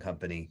production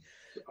company,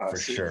 for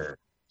sure.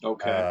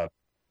 Okay.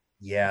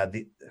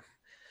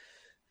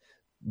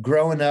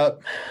 Growing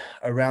up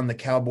around the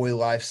cowboy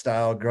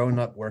lifestyle, growing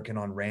up working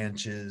on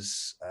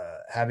ranches,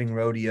 having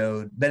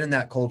rodeoed, been in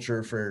that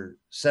culture for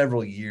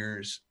several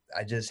years.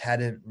 I just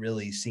hadn't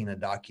really seen a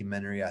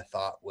documentary I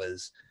thought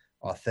was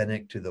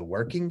authentic to the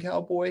working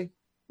cowboy.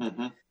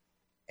 Mm-hmm.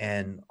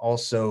 And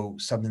also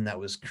something that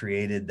was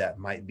created that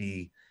might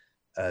be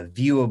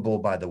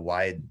viewable by the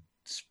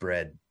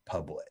widespread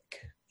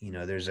public. You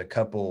know, there's a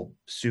couple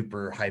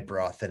super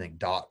hyper authentic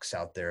docs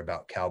out there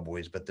about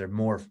cowboys, but they're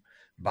more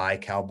by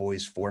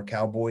cowboys for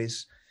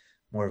cowboys,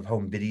 more of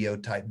home video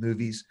type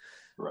movies.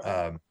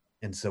 Right.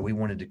 And so we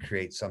wanted to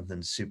create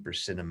something super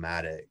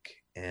cinematic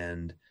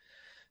and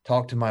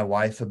talked to my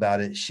wife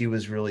about it. She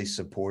was really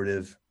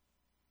supportive.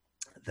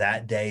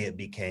 That day it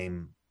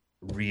became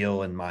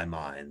real in my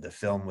mind. The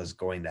film was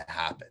going to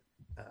happen.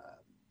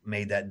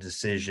 Made that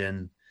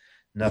decision.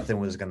 Nothing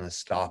was going to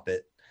stop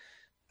it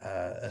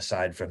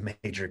aside from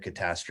major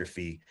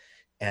catastrophe.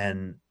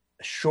 And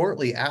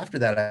shortly after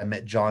that, I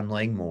met John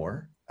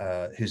Langmore,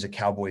 who's a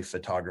cowboy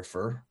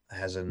photographer,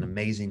 has an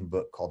amazing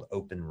book called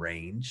Open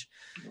Range.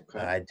 Okay.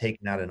 I'd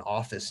taken out an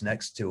office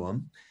next to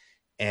him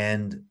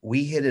and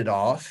we hit it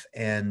off.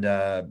 And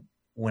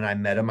when I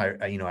met him,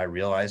 I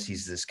realized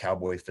he's this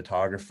cowboy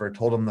photographer,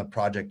 told him the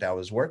project I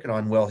was working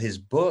on. Well, his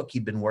book,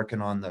 he'd been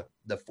working on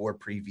the 4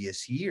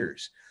 previous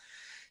years.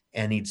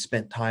 And he'd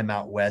spent time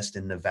out west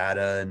in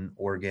Nevada and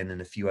Oregon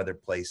and a few other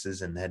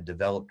places and had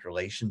developed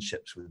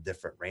relationships with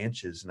different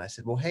ranches. And I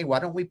said, well, hey, why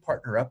don't we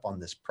partner up on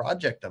this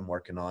project I'm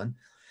working on?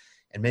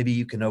 And maybe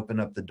you can open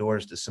up the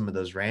doors to some of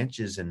those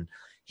ranches. And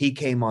he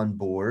came on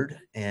board,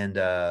 and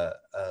a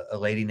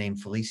lady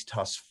named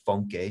Felicitas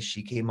Funke,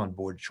 she came on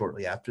board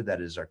shortly after that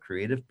as our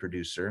creative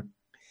producer.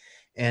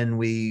 And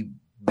we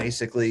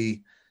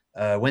basically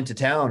went to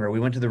town, or we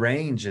went to the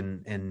range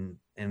and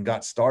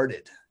got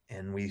started.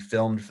 And we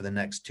filmed for the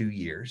next 2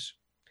 years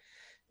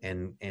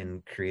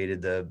and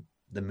created the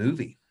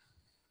movie.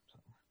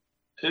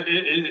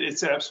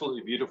 It's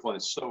absolutely beautiful. And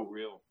it's so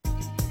real.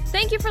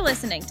 Thank you for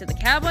listening to the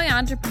Cowboy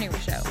Entrepreneur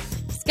Show.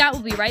 Scott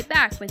will be right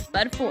back with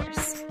Bud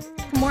Force.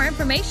 For more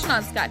information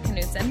on Scott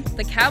Knudsen,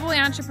 the Cowboy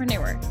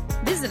Entrepreneur,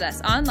 visit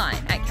us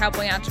online at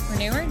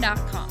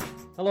cowboyentrepreneur.com.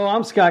 Hello,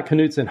 I'm Scott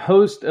Knudsen,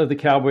 host of the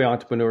Cowboy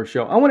Entrepreneur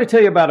Show. I want to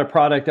tell you about a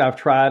product I've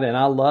tried and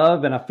I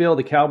love, and I feel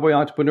the Cowboy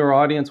Entrepreneur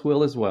audience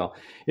will as well.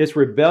 It's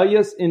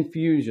Rebellious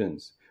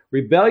Infusions.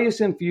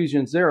 Rebellious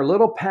Infusions, there are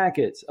little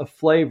packets of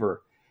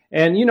flavor.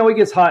 And you know, it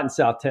gets hot in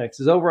South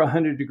Texas, over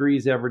 100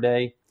 degrees every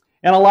day.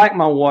 And I like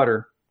my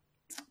water,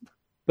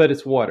 but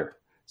it's water.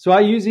 So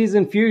I use these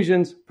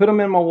infusions, put them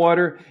in my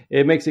water.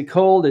 It makes it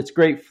cold. It's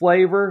great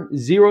flavor,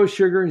 0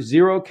 sugar,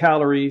 0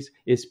 calories.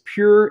 It's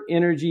pure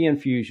energy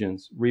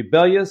infusions.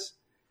 Rebellious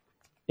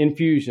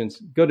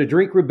Infusions. Go to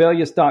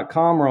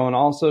drinkrebellious.com or on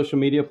all social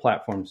media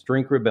platforms.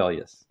 Drink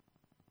Rebellious.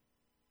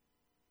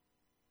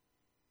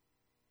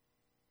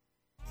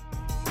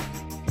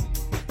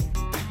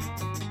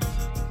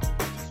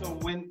 So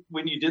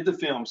when you did the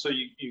film, so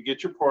you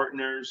get your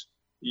partners,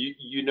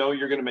 you know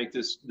you're going to make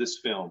this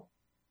film.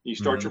 You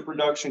start your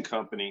production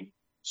company.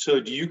 So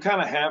do you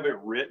kind of have it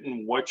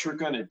written what you're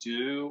going to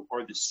do,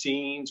 or the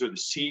scenes or the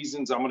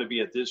seasons? I'm going to be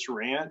at this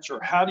ranch, or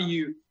how do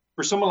you,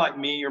 for someone like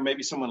me, or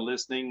maybe someone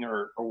listening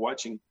or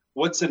watching,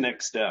 what's the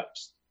next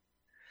steps?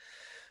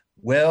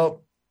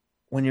 Well,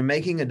 when you're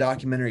making a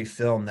documentary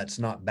film that's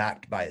not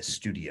backed by a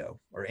studio,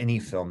 or any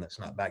film that's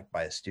not backed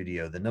by a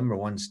studio, the number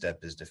one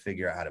step is to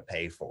figure out how to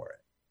pay for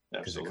it,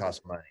 because it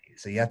costs money.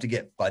 So you have to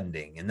get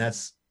funding, and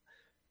that's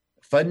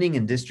funding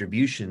and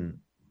distribution.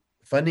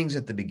 Funding's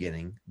at the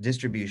beginning,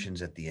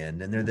 distribution's at the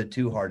end, and they're the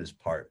 2 hardest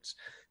parts.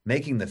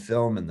 Making the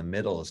film in the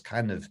middle is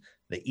kind of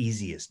the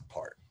easiest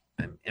part.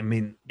 I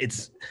mean,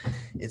 it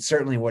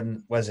certainly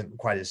wasn't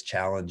quite as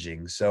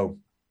challenging. So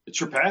it's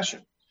your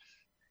passion.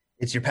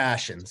 It's your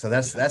passion. So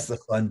that's the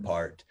fun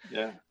part.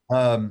 Yeah.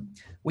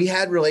 We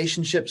had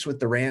relationships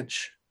with the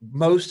ranch.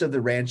 Most of the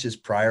ranches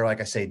prior,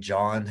 like I say,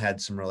 John had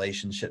some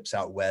relationships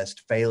out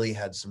west. Faley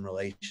had some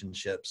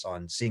relationships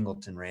on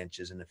Singleton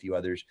ranches and a few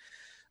others.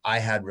 I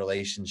had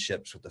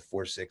relationships with the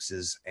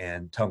 4-6s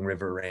and Tongue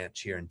River Ranch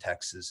here in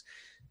Texas.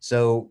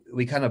 So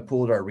we kind of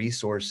pooled our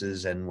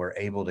resources and were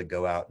able to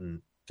go out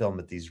and film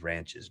at these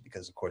ranches,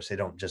 because of course they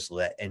don't just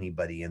let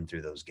anybody in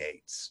through those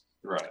gates.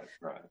 Right.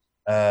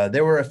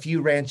 There were a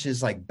few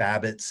ranches like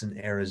Babbitt's in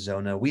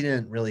Arizona. We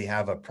didn't really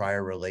have a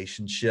prior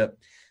relationship,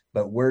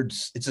 but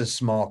it's a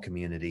small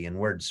community, and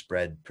word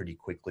spread pretty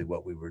quickly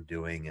what we were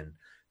doing. And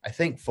I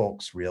think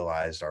folks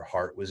realized our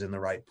heart was in the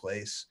right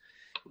place.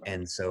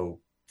 And so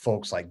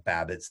folks like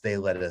Babbitt's, they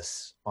let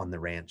us on the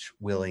ranch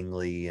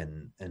willingly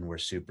and were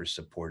super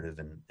supportive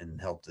and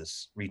helped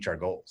us reach our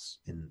goals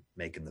in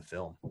making the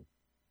film.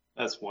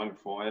 That's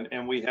wonderful.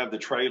 And we have the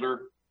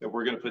trailer that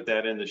we're going to put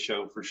that in the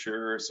show for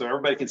sure, so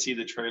everybody can see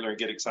the trailer and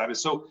get excited.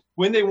 So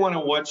when they want to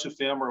watch the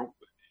film,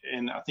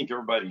 and I think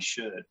everybody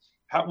should,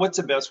 what's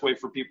the best way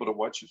for people to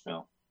watch the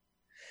film?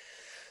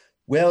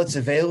 Well, it's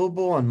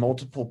available on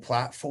multiple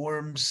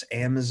platforms,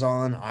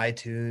 Amazon,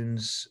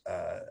 iTunes,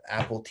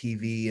 Apple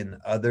TV, and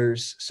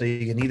others. So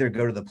you can either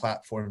go to the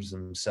platforms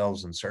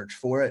themselves and search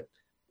for it,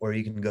 or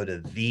you can go to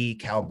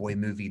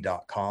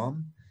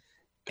thecowboymovie.com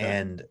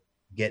and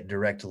get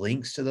direct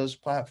links to those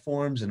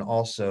platforms. And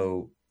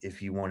also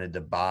if you wanted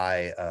to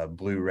buy a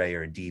Blu-ray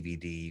or a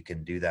DVD, you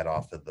can do that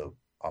off of the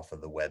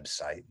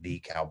website,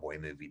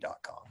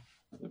 thecowboymovie.com.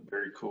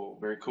 Very cool.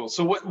 Very cool.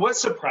 So what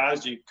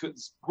surprised you?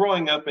 'Cause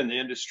growing up in the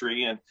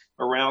industry and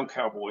around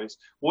cowboys,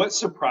 what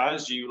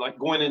surprised you, like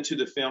going into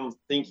the film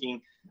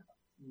thinking,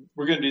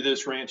 we're going to do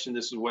this ranch and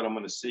this is what I'm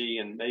going to see,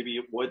 and maybe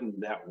it wasn't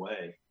that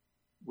way?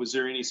 Was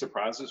there any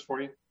surprises for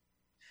you?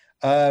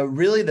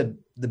 Really,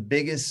 the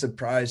biggest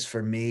surprise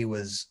for me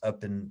was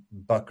up in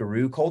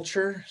buckaroo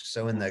culture.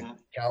 So in the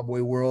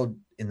cowboy world,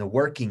 in the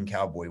working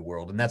cowboy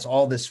world, and that's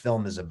all this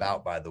film is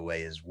about, by the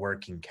way, is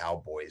working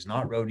cowboys,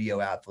 not rodeo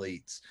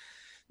athletes,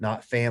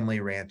 not family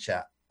ranch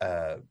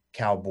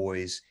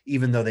cowboys,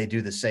 even though they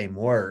do the same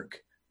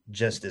work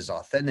just as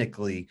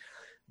authentically.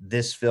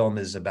 This film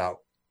is about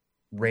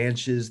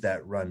ranches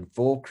that run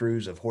full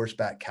crews of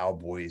horseback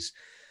cowboys,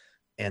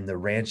 and the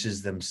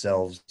ranches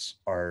themselves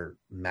are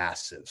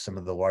massive. Some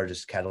of the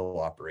largest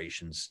cattle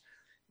operations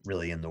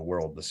really in the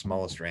world. The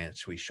smallest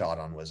ranch we shot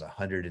on was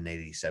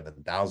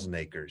 187,000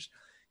 acres,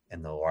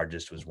 and the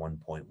largest was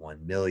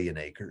 1.1 million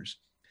acres.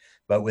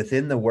 But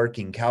within the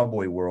working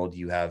cowboy world,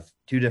 you have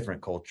two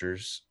different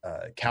cultures,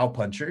 cow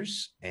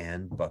punchers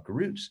and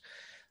buckaroos.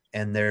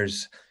 And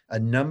there's a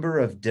number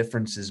of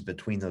differences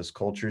between those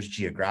cultures,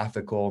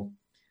 geographical,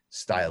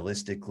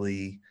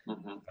 stylistically,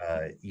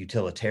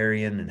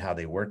 utilitarian, and how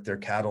they work their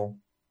cattle.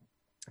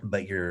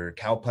 But your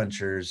cow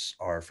punchers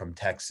are from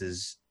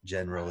Texas,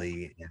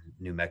 generally, in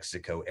New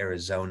Mexico,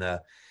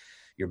 Arizona.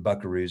 Your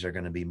buckaroos are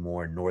going to be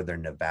more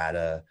northern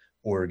Nevada,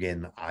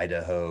 Oregon,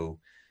 Idaho.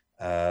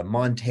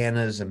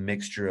 Montana is a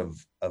mixture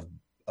of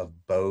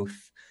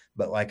both,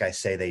 but like I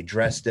say, they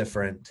dress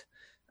different.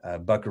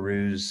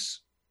 Buckaroos,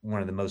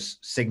 one of the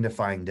most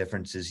signifying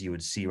differences you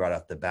would see right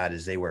off the bat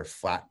is they wear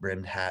flat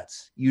brimmed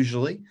hats.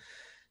 Usually,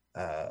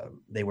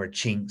 they wear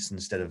chinks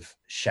instead of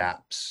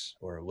chaps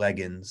or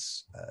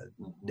leggings.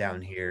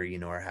 Down here,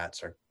 our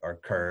hats are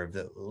curved,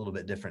 a little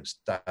bit different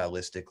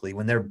stylistically.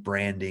 When they're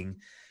branding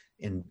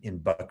in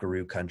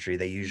buckaroo country,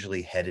 they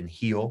usually head and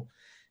heel.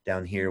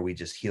 Down here, we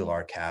just heel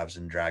our calves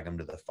and drag them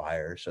to the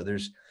fire. So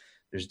there's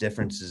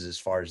differences as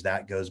far as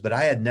that goes. But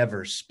I had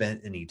never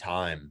spent any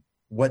time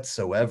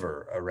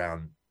whatsoever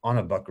on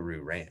a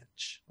buckaroo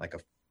ranch, like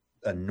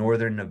a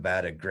northern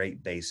Nevada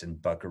Great Basin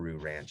buckaroo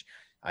ranch.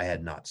 I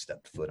had not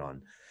stepped foot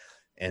on.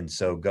 And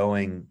so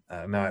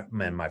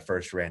my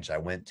first ranch I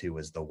went to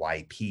was the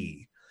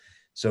YP.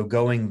 So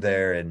going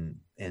there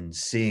and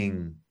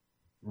seeing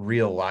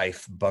real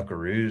life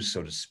buckaroos,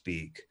 so to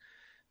speak,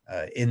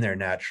 in their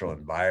natural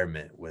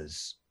environment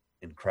was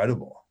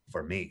incredible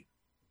for me.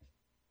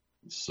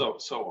 So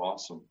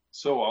awesome.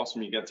 So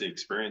awesome. You got to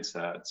experience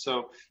that.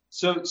 So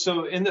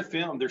in the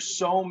film, there's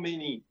so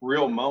many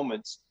real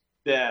moments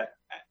that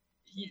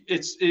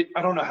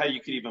I don't know how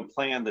you could even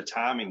plan the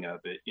timing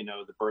of it,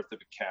 the birth of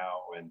a cow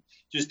and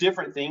just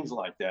different things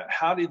like that.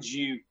 How did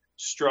you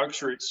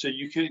structure it so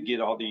you could get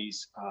all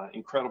these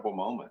incredible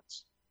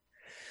moments?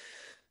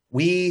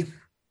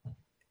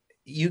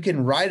 You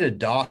can write a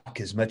doc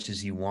as much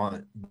as you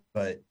want,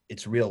 but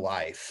it's real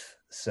life.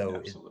 So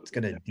Absolutely. It's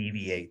going to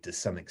deviate to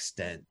some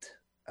extent.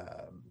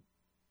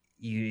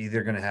 You're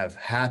either going to have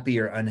happy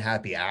or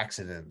unhappy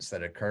accidents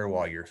that occur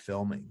while you're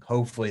filming.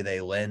 Hopefully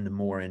they lend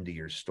more into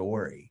your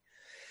story,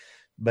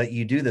 but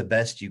you do the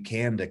best you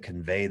can to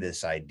convey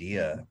this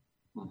idea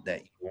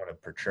that you want to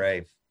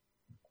portray.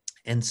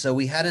 And so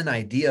we had an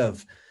idea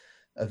of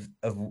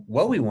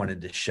what we wanted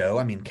to show.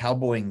 I mean,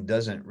 cowboying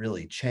doesn't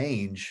really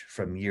change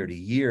from year to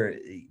year.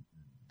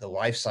 The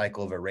life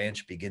cycle of a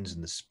ranch begins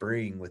in the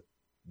spring with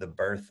the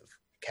birth of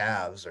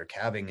calves or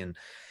calving, and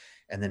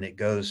then it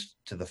goes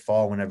to the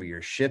fall whenever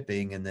you're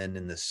shipping, and then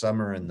in the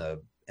summer and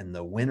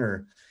the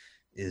winter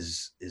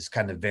is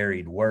kind of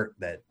varied work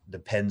that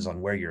depends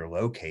on where you're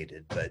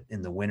located. But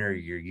in the winter,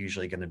 you're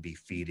usually going to be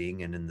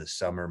feeding, and in the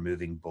summer,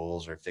 moving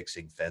bulls or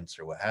fixing fence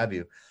or what have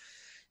you.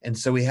 And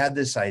so we had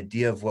this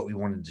idea of what we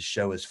wanted to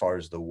show as far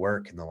as the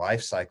work and the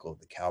life cycle of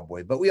the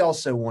cowboy, but we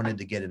also wanted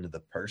to get into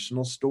the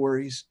personal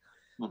stories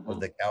of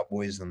the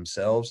cowboys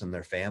themselves and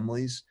their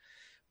families.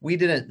 We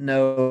didn't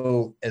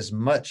know as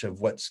much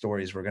of what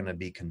stories were going to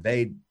be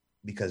conveyed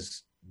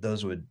because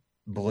those would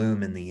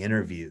bloom in the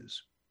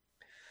interviews.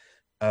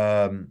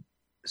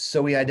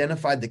 So we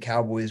identified the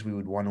cowboys we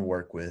would want to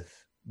work with,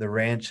 the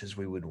ranches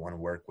we would want to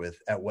work with,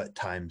 at what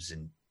times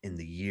in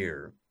the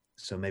year.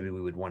 So maybe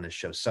we would want to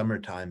show summer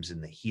times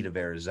in the heat of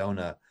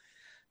Arizona,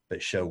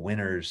 but show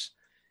winters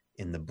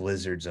in the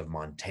blizzards of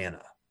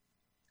Montana.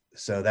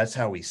 So that's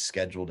how we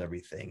scheduled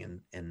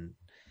everything. And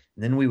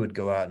then we would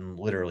go out and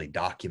literally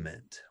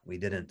document. We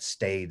didn't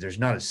stage. There's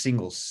not a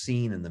single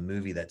scene in the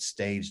movie that's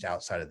staged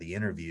outside of the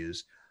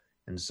interviews.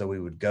 And so we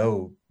would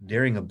go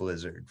during a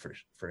blizzard,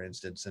 for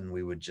instance, and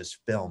we would just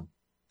film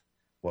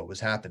what was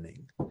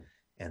happening.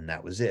 And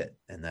that was it.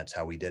 And that's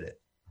how we did it.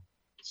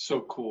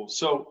 So cool.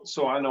 So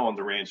I know on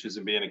the ranches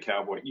and being a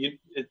cowboy,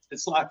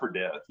 it's life or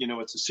death.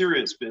 It's a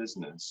serious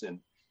business,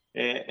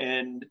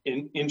 and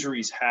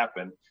injuries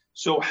happen.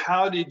 So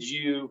how did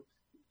you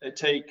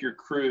take your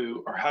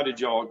crew, or how did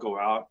y'all go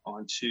out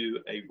onto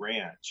a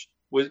ranch?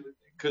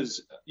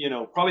 because,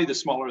 probably the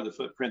smaller the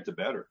footprint, the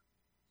better.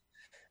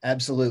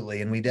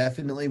 Absolutely. And we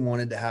definitely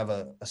wanted to have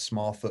a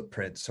small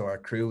footprint. So our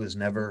crew was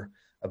never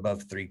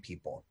above 3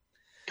 people,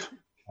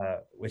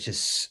 which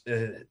is...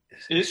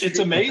 it's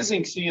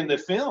amazing seeing the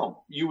film.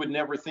 You would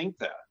never think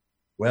that.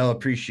 Well,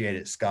 appreciate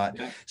it, Scott.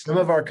 Yeah. Some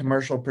of our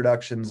commercial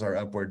productions are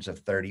upwards of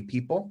 30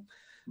 people.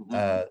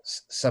 Mm-hmm.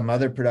 Some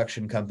other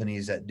production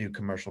companies that do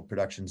commercial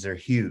productions, they're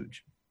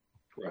huge.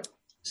 Right.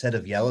 Set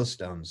of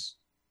Yellowstone's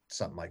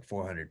something like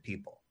 400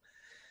 people.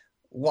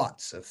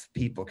 Lots of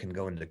people can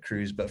go into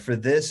crews, but for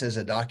this as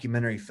a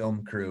documentary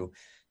film crew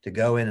to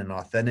go in and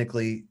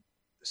authentically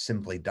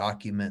simply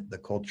document the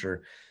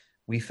culture,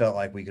 we felt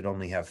like we could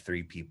only have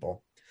 3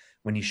 people.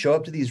 When you show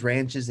up to these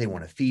ranches, they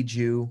want to feed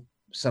you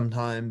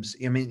sometimes.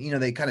 I mean,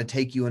 they kind of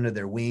take you under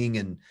their wing,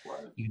 and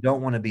Right. you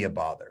don't want to be a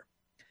bother.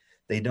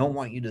 They don't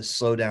want you to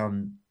slow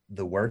down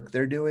the work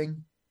they're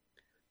doing.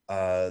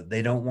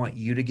 They don't want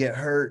you to get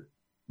hurt.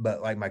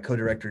 But like my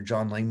co-director,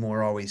 John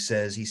Langmore, always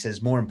says, he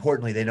says, more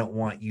importantly, they don't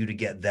want you to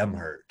get them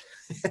hurt.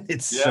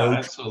 It's so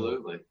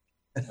absolutely.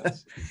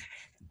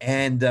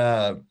 And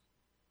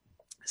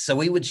so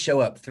we would show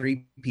up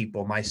 3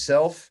 people,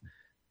 myself,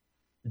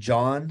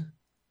 John,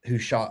 who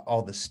shot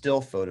all the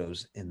still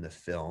photos in the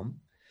film.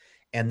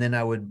 And then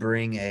I would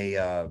bring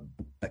a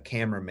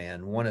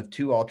cameraman, one of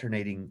 2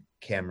 alternating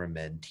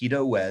cameramen,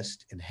 Tito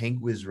West and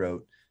Hank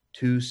Wisrote,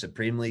 2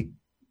 supremely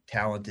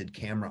talented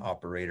camera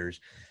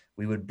operators.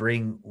 We would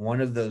bring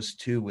one of those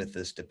 2 with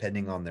us,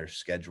 depending on their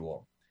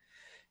schedule.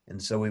 And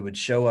so we would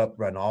show up,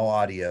 run all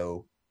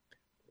audio,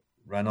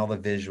 run all the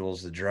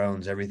visuals, the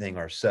drones, everything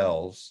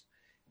ourselves.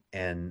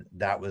 And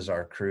that was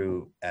our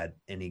crew at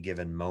any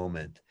given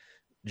moment.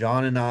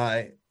 John and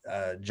I,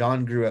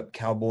 John grew up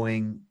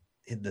cowboying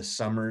in the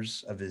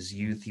summers of his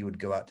youth. He would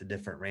go out to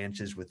different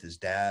ranches with his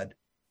dad.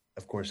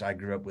 Of course, I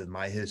grew up with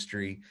my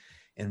history.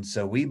 And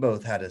so we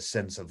both had a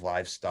sense of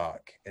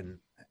livestock and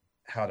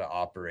how to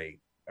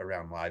operate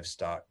around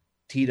livestock.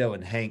 Tito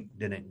and Hank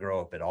didn't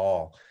grow up at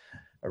all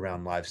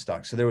around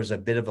livestock. So there was a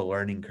bit of a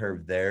learning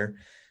curve there,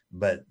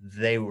 but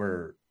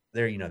they're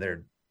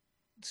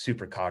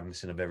super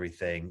cognizant of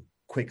everything,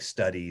 quick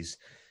studies,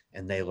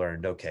 and they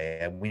learned, okay,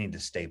 and we need to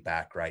stay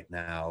back right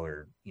now,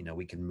 or,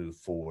 we can move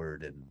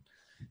forward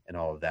and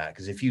all of that.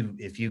 Because if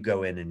you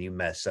go in and you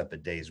mess up a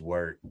day's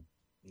work,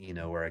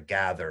 or a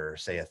gather,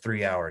 say a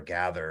 3-hour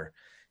gather,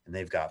 and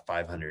they've got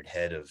 500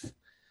 head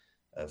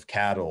of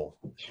cattle,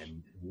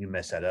 and you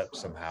mess that up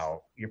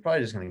somehow, you're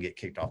probably just going to get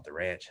kicked off the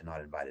ranch and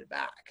not invited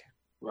back.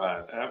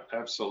 Right.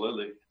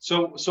 Absolutely.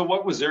 So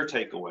what was their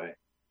takeaway?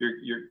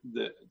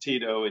 The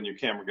Tito and your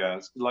camera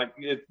guys, like,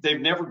 if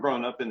they've never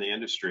grown up in the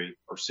industry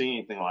or seen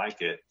anything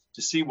like it,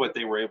 to see what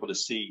they were able to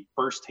see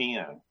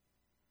firsthand,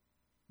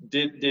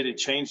 did it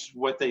change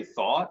what they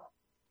thought?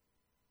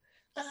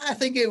 I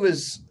think it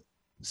was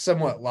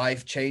somewhat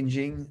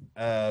life-changing.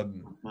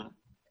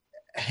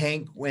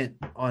 Hank went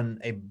on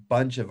a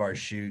bunch of our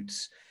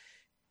shoots,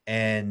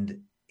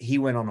 and he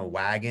went on a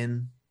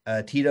wagon.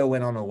 Tito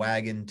went on a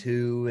wagon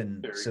too,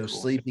 and Very so cool.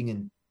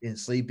 sleeping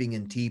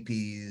in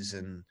teepees,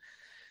 and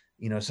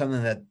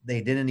something that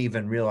they didn't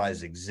even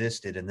realize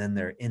existed, and then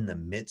they're in the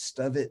midst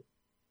of it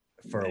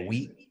for a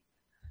week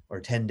or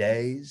 10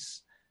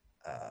 days.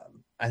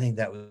 I think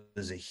that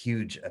was a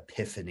huge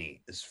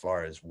epiphany as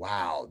far as,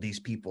 wow, these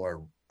people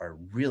are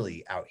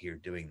really out here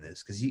doing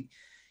this, because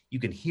you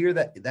can hear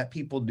that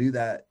people do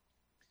that.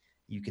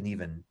 You can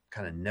even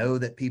kind of know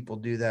that people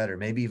do that, or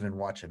maybe even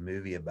watch a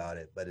movie about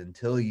it. But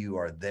until you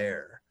are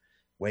there,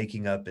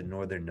 waking up in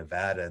northern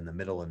Nevada in the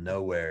middle of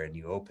nowhere, and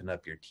you open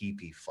up your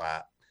teepee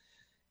flap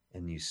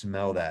and you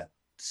smell that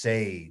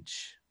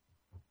sage,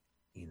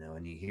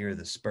 and you hear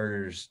the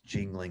spurs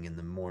jingling in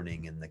the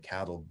morning and the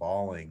cattle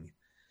bawling,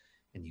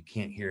 and you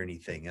can't hear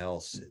anything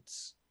else,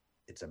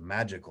 it's a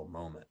magical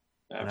moment.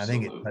 Absolutely. And I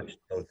think it touched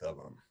both of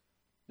them.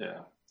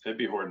 Yeah, it'd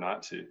be hard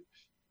not to.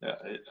 Yeah,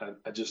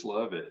 I just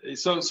love it.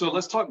 So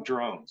let's talk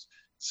drones.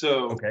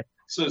 So Okay.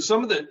 So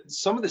some of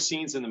the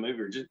scenes in the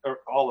movie, or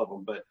all of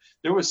them, but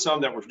there was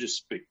some that were just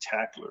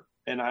spectacular.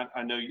 And I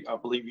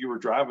believe you were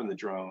driving the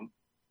drone,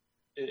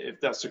 if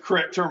that's the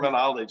correct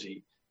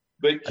terminology.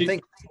 But I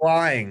think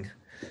flying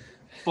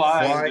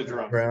the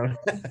drone.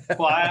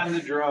 Flying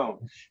the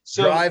drone.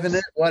 So driving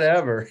it,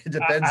 whatever. It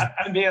depends.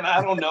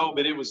 I don't know,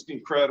 but it was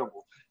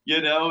incredible.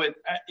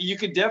 You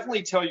could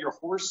definitely tell your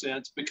horse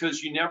sense,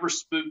 because you never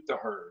spooked the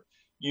herd.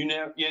 You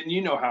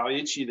know how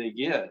itchy they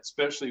get,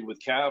 especially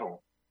with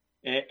cattle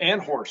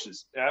and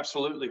horses.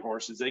 Absolutely,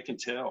 horses, they can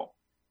tell.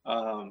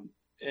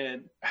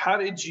 And how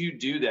did you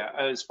do that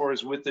as far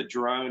as with the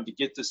drone to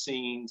get the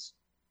scenes?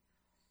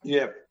 You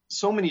have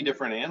so many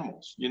different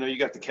animals. You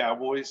got the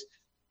cowboys,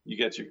 you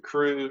got your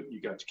crew,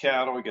 you got your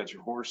cattle, you got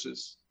your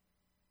horses,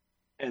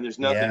 and there's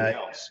nothing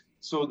else.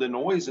 So the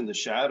noise and the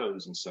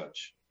shadows and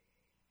such.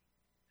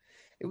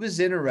 It was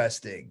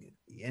interesting.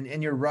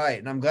 And you're right.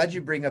 And I'm glad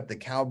you bring up the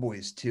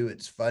cowboys too.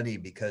 It's funny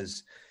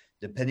because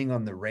depending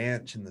on the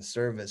ranch and the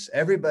service,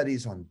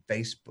 everybody's on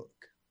Facebook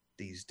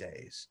these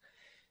days.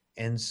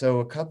 And so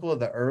a couple of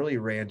the early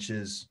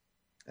ranches,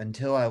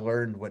 until I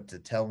learned what to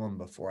tell them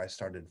before I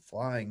started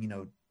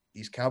flying.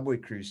 These cowboy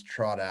crews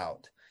trot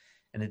out,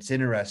 and it's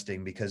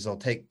interesting because they'll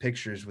take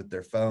pictures with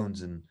their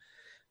phones and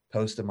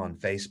post them on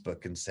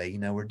Facebook and say,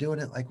 we're doing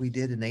it like we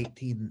did in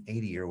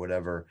 1880 or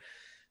whatever,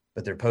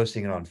 but they're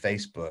posting it on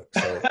Facebook.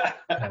 So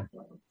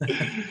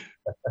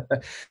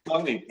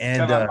funny.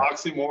 And kind of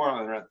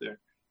oxymoron right there.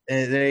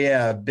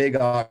 Yeah, big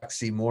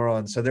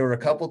oxymoron. So there were a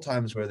couple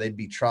times where they'd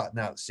be trotting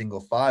out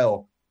single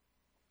file,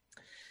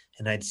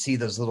 and I'd see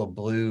those little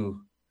blue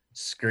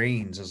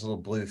screens, those little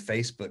blue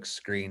Facebook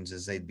screens,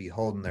 as they'd be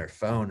holding their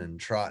phone and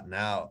trotting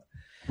out.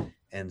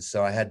 And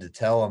so I had to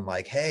tell them,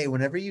 like, hey,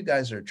 whenever you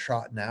guys are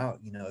trotting out,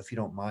 if you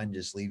don't mind,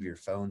 just leave your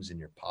phones in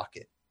your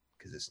pocket,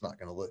 because it's not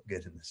going to look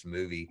good in this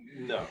movie.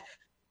 No.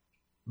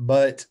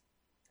 But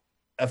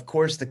of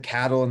course, the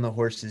cattle and the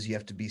horses, you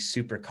have to be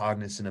super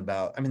cognizant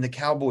about. I mean, the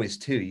cowboys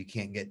too, you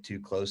can't get too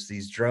close.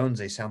 These drones,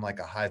 they sound like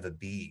a hive of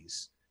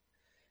bees.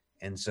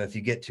 And so if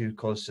you get too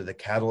close to the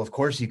cattle, of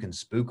course you can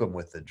spook them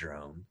with the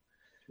drone.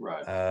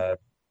 Right.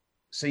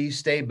 So you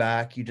stay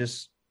back, you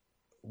just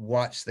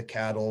watch the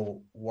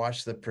cattle,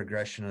 watch the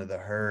progression of the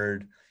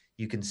herd.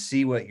 You can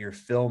see what you're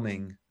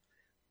filming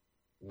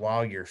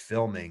while you're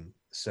filming.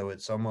 So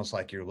it's almost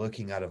like you're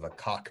looking out of a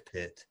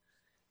cockpit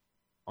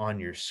on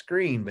your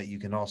screen, but you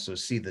can also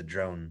see the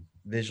drone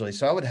visually.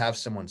 So I would have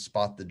someone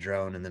spot the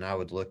drone, and then I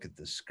would look at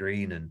the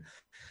screen and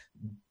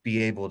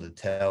be able to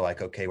tell,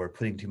 like, okay, we're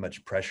putting too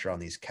much pressure on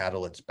these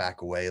cattle. Let's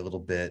back away a little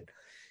bit.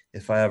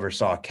 If I ever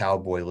saw a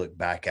cowboy look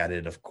back at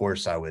it, of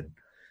course I would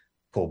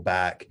pull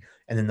back.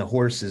 And then the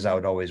horses, I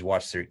would always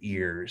watch their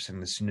ears.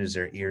 And as soon as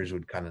their ears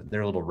would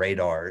they're little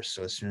radars.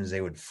 So as soon as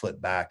they would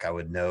flip back, I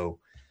would know,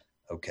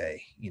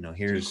 okay,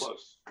 here's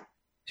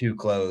too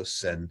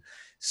close. And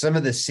some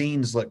of the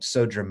scenes looked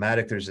so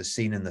dramatic. There's a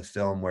scene in the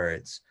film where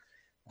it's,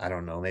 I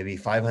don't know, maybe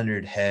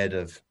 500 head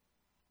of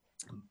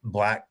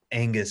black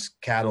Angus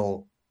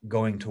cattle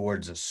going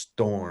towards a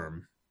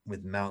storm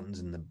with mountains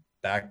in the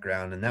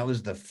background. And that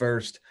was the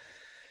first,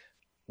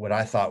 what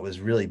I thought was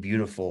really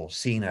beautiful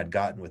scene I'd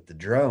gotten with the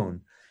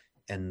drone,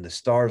 and the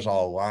stars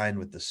all aligned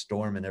with the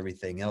storm and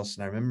everything else.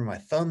 And I remember my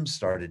thumbs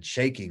started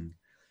shaking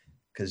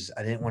because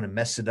I didn't want to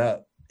mess it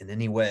up in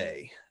any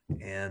way.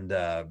 And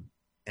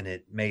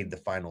it made the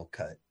final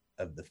cut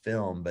of the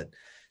film. But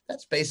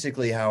that's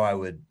basically how I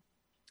would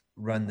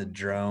run the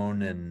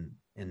drone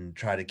and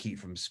try to keep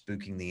from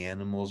spooking the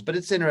animals. But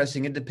it's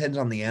interesting. It depends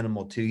on the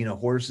animal too.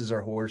 Horses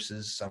are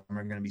horses. Some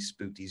are going to be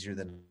spooked easier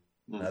than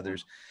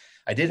others.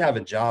 I did have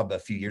a job a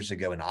few years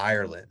ago in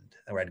Ireland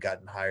where I'd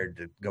gotten hired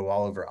to go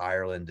all over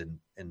Ireland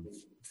and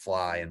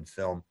fly and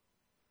film.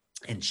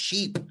 And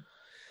sheep,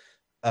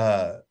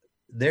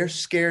 they're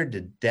scared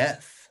to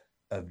death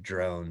of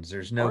drones.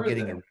 There's no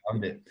getting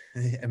around it.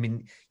 I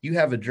mean, you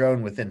have a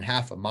drone within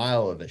half a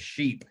mile of a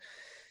sheep,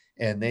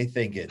 and they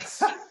think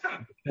it's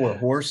poor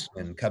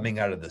horsemen coming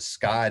out of the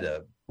sky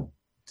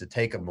to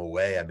take them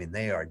away. I mean,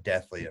 they are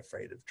deathly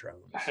afraid of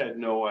drones. I had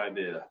no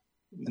idea.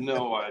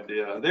 No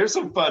idea. There's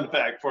some fun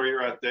fact for you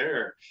right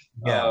there.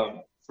 Yeah.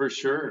 For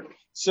sure.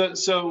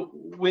 So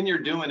when you're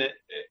doing it,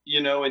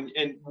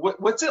 and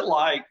what's it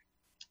like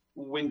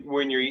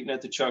when you're eating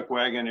at the chuck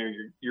wagon, or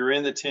you're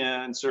in the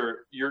tents,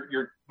 or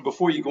you're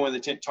before you go in the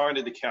tent talking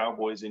to the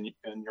cowboys and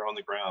you're on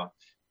the ground?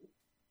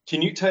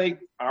 Can you take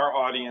our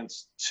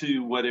audience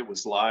to what it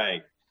was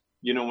like,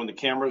 when the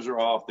cameras are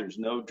off, there's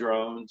no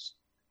drones?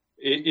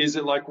 Is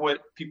it like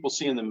what people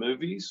see in the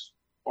movies,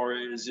 or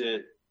is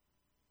it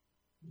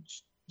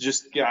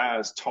just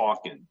guys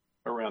talking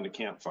around a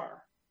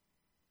campfire?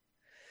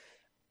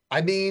 I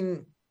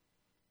mean,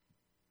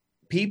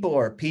 people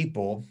are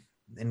people,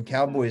 and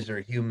cowboys are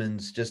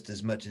humans just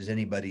as much as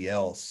anybody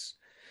else.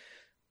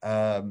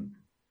 So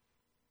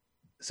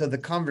the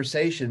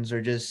conversations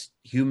are just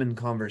human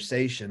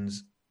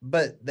conversations,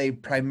 but they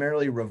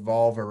primarily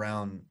revolve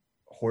around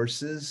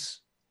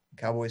horses.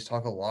 Cowboys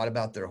talk a lot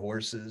about their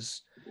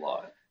horses, A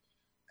lot.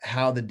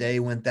 how the day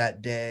went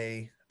that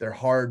day, their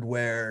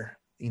hardware,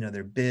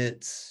 their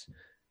bits,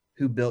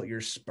 who built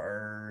your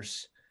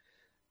spurs.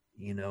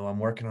 I'm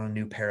working on a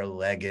new pair of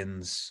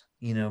leggings.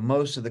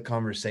 Most of the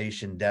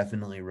conversation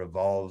definitely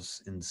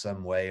revolves in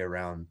some way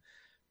around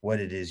what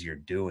it is you're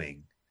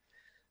doing.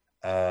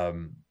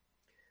 The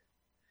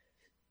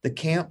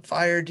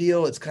campfire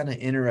deal, it's kind of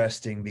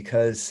interesting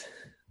because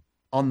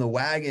on the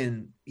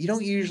wagon, you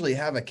don't usually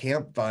have a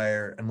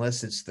campfire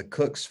unless it's the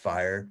cook's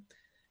fire,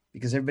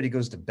 because everybody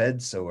goes to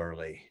bed so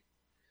early.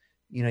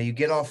 You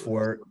get off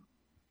work.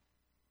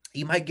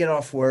 You might get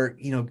off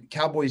work,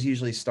 cowboys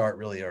usually start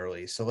really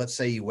early. So let's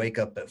say you wake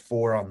up at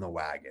 4 on the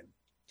wagon.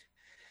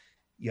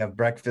 You have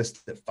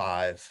breakfast at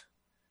 5.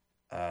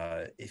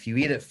 If you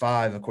eat at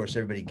 5, of course,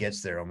 everybody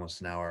gets there almost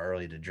an hour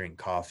early to drink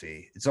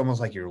coffee. It's almost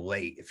like you're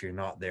late if you're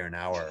not there an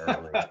hour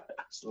early.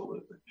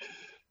 Absolutely.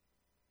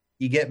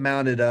 You get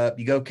mounted up,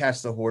 you go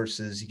catch the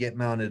horses, you get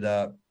mounted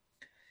up,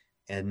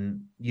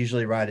 and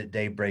usually right at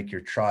daybreak,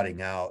 you're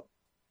trotting out.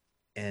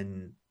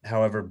 And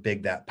however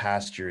big that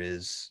pasture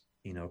is,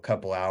 a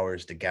couple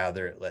hours to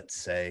gather it, let's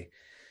say,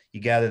 You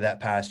gather that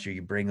pasture,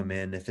 you bring them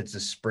in. If it's a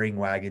spring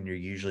wagon, you're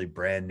usually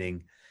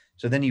branding.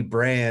 So then you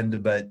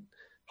brand, but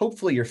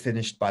hopefully you're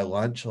finished by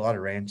lunch. A lot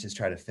of ranches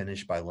try to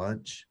finish by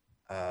lunch.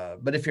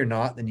 But if you're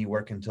not, then you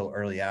work until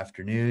early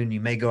afternoon. You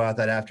may go out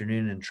that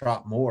afternoon and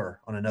trot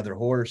more on another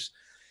horse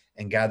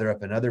and gather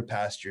up another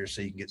pasture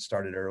so you can get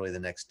started early the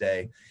next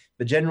day.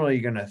 But generally,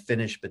 you're going to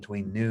finish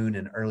between noon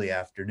and early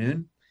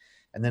afternoon.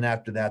 And then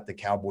after that, the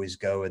cowboys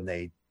go and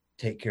they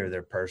take care of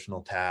their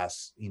personal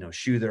tasks,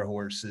 shoe their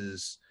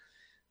horses,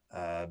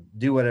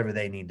 do whatever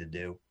they need to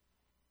do.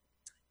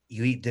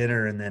 You eat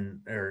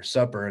dinner or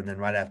supper, and then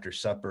right after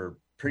supper,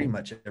 pretty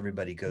much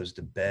everybody goes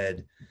to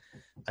bed.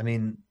 I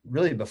mean,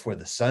 really before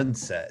the sun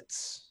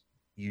sets,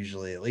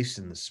 usually, at least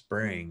in the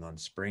spring on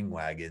spring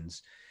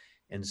wagons.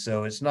 And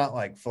so it's not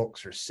like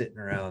folks are sitting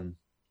around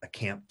a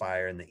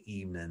campfire in the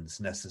evenings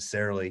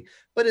necessarily,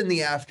 but in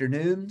the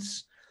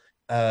afternoons,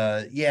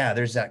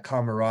 there's that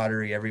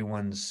camaraderie.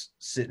 Everyone's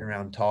sitting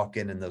around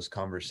talking, and those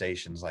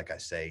conversations, like I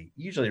say,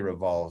 usually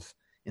revolve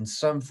in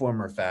some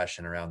form or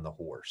fashion around the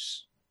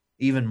horse,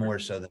 even more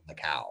so than the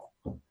cow.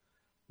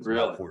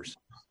 Really? Horse.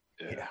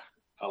 Yeah.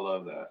 I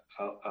love that.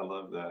 I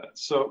love that.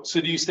 So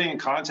do you stay in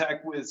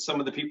contact with some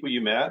of the people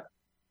you met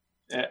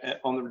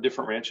on the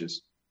different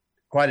ranches?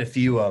 Quite a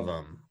few of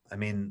them. I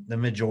mean, the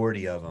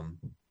majority of them,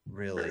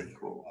 really. Very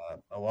cool.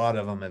 A lot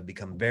of them have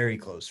become very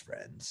close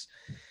friends.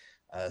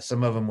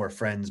 Some of them were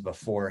friends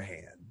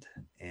beforehand.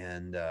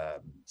 And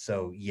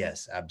so,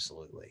 yes,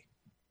 absolutely.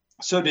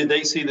 So did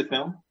they see the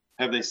film?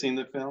 Have they seen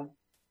the film?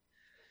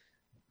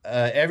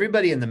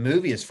 Everybody in the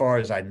movie, as far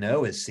as I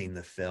know, has seen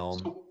the film.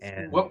 So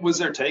and what was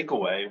their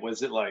takeaway?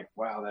 Was it like,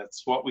 wow,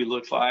 that's what we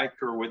look like?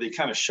 Or were they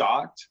kind of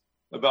shocked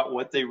about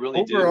what they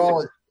really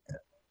do?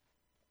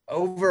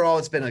 Overall,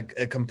 it's been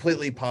a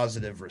completely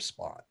positive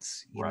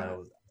response. You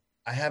know,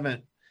 I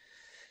haven't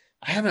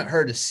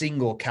heard a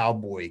single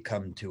cowboy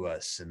come to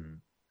us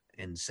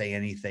and say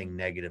anything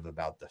negative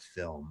about the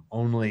film.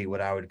 Only what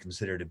I would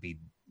consider to be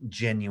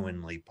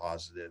genuinely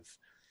positive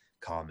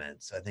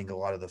comments. I think a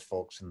lot of the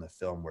folks in the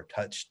film were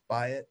touched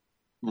by it.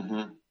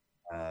 Mm-hmm.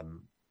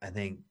 I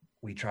think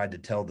we tried to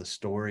tell the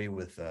story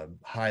with a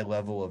high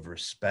level of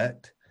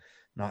respect,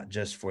 not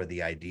just for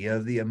the idea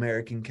of the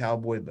American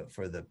cowboy, but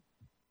for the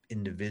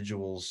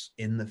individuals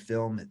in the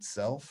film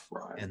itself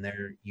and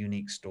their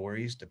unique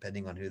stories,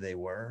 depending on who they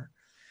were.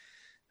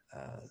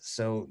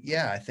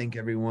 I think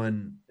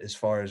everyone, as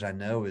far as I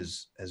know,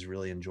 has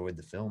really enjoyed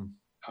the film.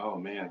 Oh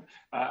man,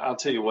 I'll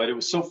tell you what, it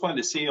was so fun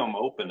to see them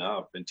open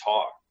up and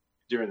talk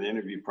during the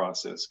interview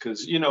process,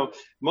 because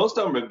most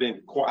of them have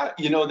been quiet.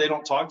 They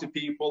don't talk to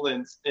people,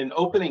 and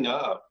opening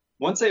up.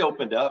 Once they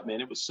opened up,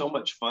 man, it was so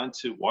much fun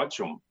to watch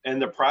them and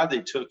the pride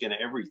they took in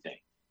everything.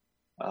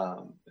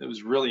 It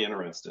was really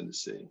interesting to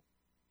see.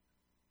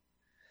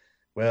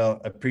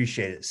 Well,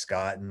 appreciate it,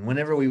 Scott. And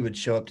whenever we would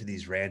show up to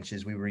these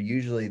ranches, we were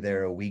usually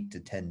there a week to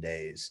 10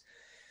 days.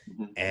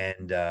 Mm-hmm.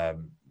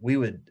 And we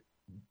would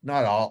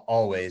not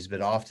always,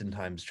 but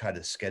oftentimes try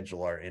to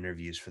schedule our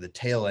interviews for the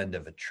tail end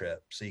of a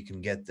trip. So you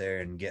can get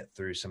there and get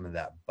through some of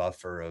that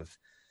buffer of,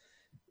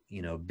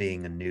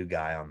 being a new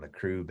guy on the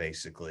crew,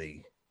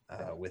 basically,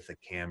 with a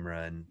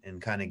camera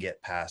and kind of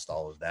get past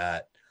all of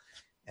that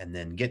and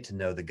then get to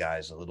know the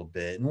guys a little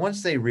bit. And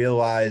once they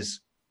realize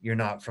you're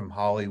not from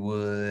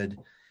Hollywood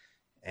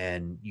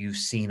and you've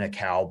seen a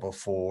cow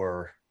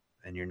before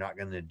and you're not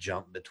going to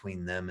jump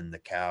between them and the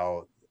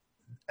cow,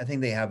 I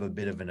think they have a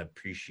bit of an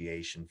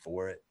appreciation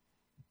for it.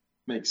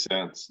 Makes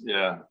sense.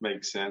 Yeah,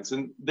 makes sense.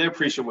 And they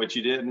appreciate what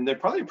you did, and they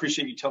probably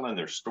appreciate you telling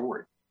their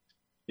story,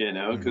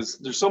 because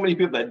there's so many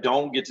people that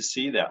don't get to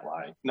see that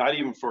life, not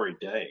even for a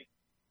day,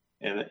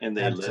 and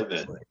they Absolutely.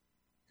 live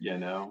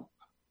it,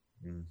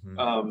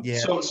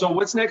 Mm-hmm. So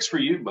what's next for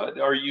you, bud?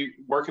 Are you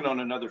working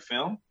on another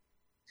film?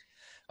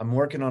 I'm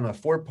working on a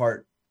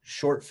 4-part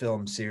short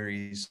film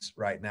series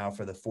right now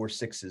for the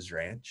 4-6s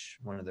Ranch,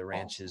 one of the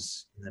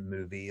ranches in the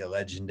movie, a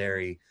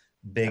legendary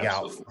big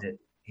outfit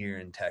here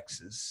in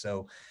Texas.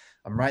 So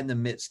I'm right in the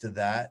midst of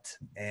that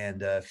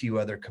and a few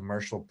other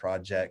commercial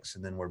projects.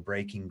 And then we're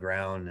breaking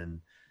ground and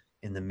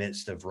in the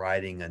midst of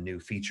writing a new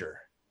feature,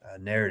 a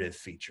narrative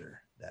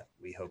feature that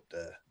we hope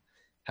to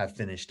have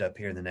finished up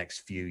here in the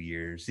next few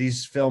years.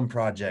 These film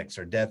projects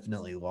are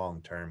definitely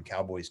long-term.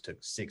 Cowboys took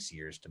 6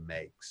 years to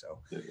make. So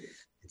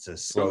it's a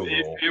slow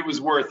roll. It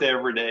was worth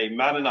every day.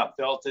 Might have not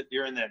felt it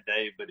during that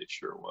day, but it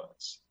sure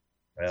was.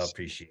 Well,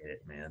 appreciate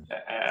it, man.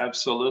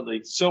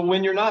 Absolutely. So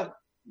when you're not,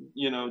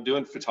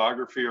 doing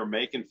photography or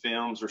making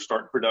films or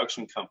starting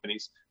production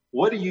companies,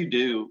 what do you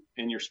do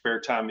in your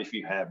spare time if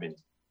you have any?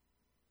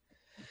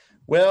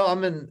 Well,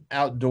 I'm an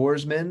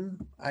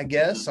outdoorsman, I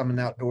guess. I'm an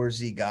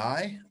outdoorsy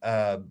guy.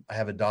 I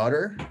have a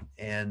daughter,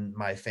 and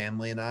my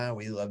family and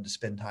we love to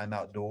spend time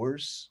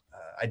outdoors.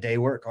 I day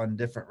work on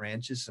different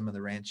ranches, some of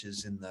the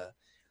ranches in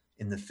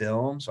the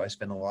film. So I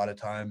spend a lot of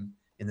time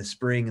in the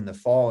spring and the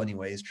fall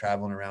anyways,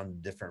 traveling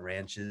around different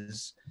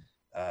ranches.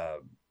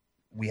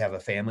 We have a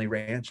family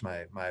ranch.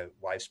 My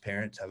wife's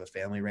parents have a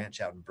family ranch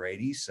out in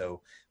Brady.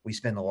 So we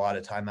spend a lot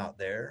of time out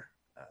there,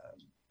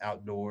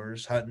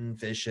 outdoors, hunting,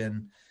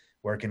 fishing.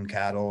 working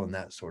cattle and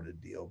that sort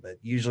of deal. But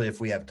usually if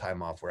we have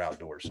time off, we're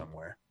outdoors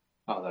somewhere.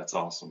 Oh, that's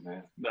awesome,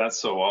 man.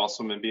 That's so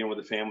awesome. And being with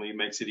the family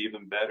makes it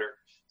even better.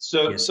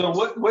 So, Yes. so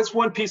what's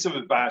one piece of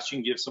advice you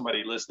can give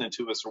somebody listening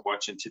to us or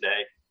watching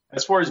today,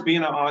 as far as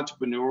being an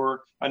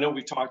entrepreneur? I know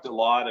we've talked a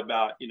lot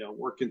about,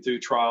 working through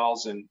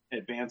trials and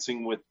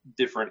advancing with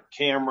different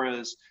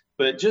cameras,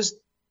 but just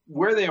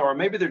where they are,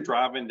 maybe they're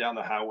driving down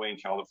the highway in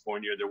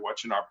California, they're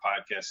watching our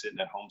podcast sitting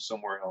at home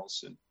somewhere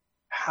else. And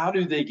how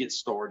do they get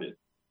started?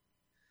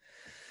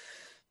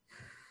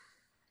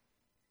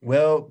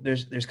 Well,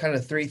 there's kind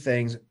of three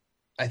things.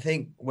 I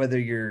think whether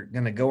you're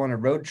going to go on a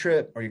road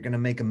trip or you're going to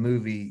make a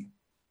movie,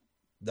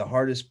 the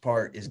hardest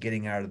part is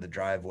getting out of the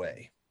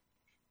driveway.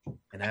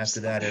 And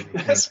after that,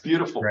 that's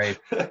beautiful. Right.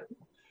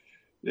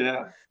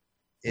 Yeah.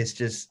 It's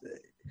just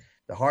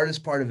the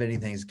hardest part of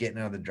anything is getting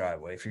out of the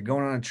driveway. If you're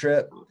going on a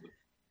trip,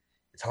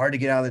 it's hard to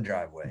get out of the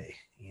driveway.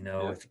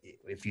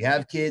 If you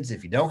have kids,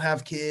 if you don't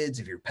have kids,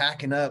 if you're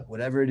packing up,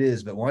 whatever it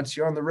is. But once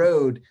you're on the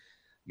road,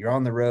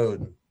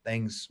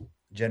 things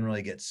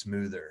generally get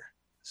smoother.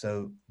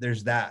 So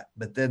there's that.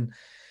 But then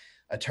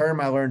a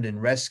term I learned in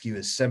rescue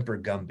is semper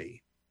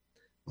gumby,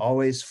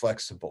 always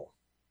flexible.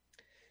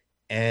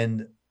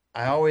 And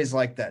I always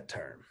like that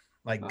term,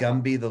 like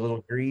Gumby, the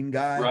little green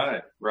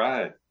guy.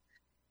 Right.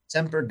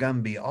 Semper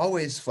gumby,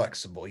 always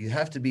flexible. You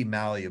have to be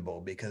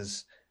malleable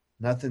because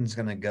nothing's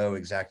going to go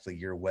exactly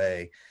your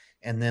way.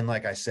 And then,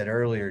 like I said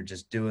earlier,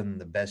 just doing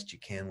the best you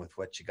can with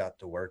what you got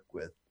to work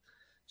with.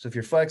 So if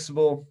you're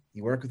flexible,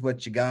 you work with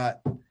what you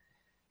got,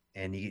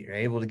 and you're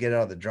able to get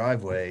out of the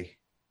driveway,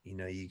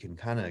 you can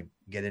kind of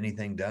get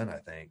anything done, I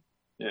think.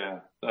 Yeah,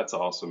 that's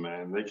awesome,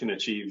 man. They can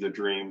achieve their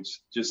dreams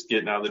just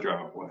getting out of the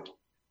driveway.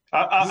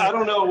 I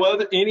don't know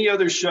any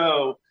other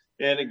show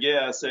and a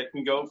guest that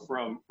can go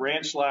from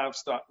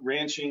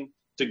ranching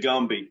to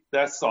Gumby.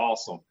 That's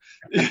awesome.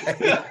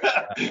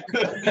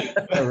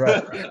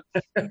 Right.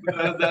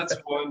 That's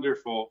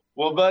wonderful.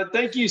 Well, Bud,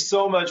 thank you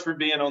so much for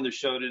being on the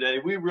show today.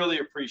 We really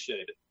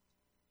appreciate it.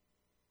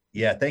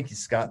 Yeah, thank you,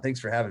 Scott.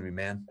 Thanks for having me,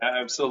 man.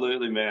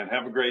 Absolutely, man.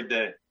 Have a great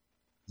day.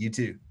 You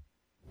too.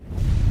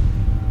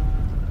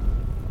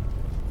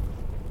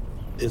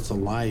 It's a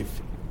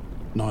life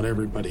not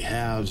everybody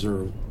has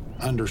or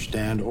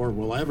understand or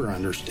will ever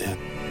understand.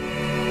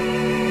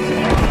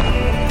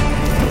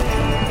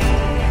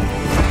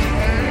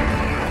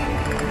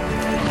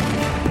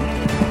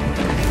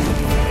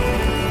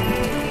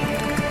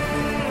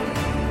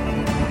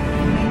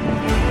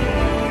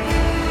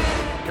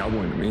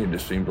 Cowboy to me, it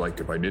just seemed like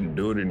if I didn't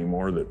do it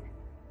anymore that,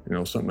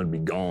 something would be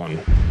gone.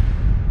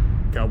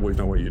 Cowboy's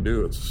not what you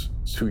do, it's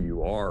who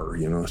you are,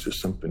 it's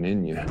just something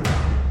in you.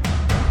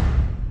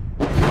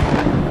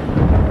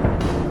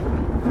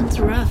 It's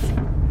rough.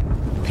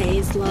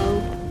 Pay's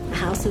low,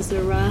 houses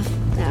are rough,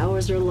 the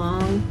hours are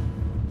long,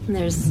 and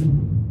there's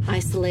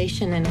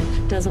isolation, and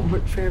it doesn't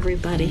work for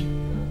everybody.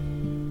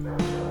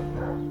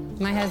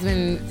 My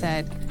husband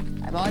said,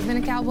 I've always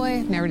been a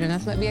cowboy, never done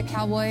nothing but be a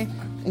cowboy.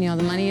 The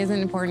money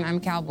isn't important, I'm a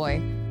cowboy.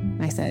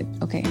 And I said,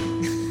 okay.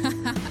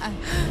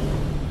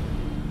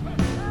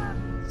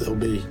 There'll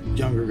be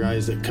younger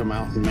guys that come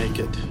out and make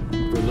it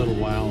for a little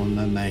while, and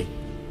then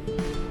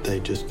they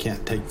just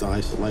can't take the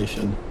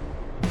isolation.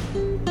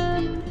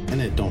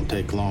 And it don't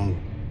take long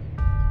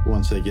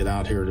once they get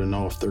out here to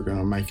know if they're going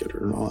to make it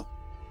or not.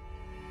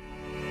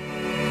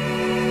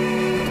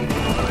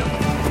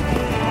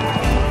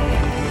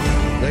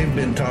 They've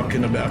been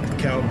talking about the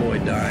cowboy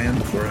dying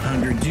for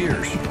 100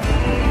 years.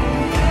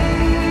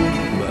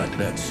 But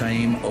that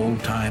same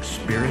old-time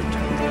spirit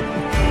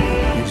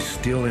is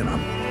still in them.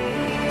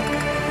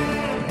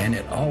 And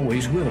it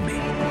always will be.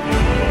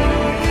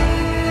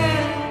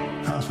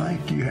 I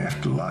think you have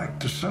to like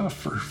to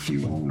suffer if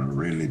you want to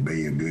really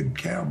be a good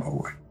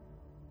cowboy.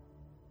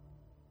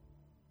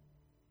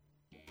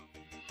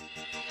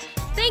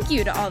 Thank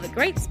you to all the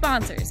great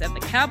sponsors of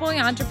the Cowboy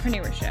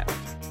Entrepreneur Show.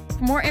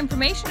 For more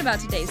information about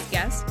today's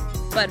guest,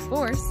 Bud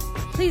Force,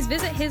 please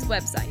visit his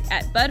website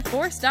at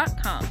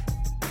budforce.com.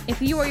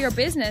 If you or your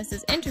business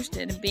is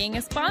interested in being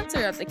a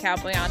sponsor of the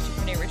Cowboy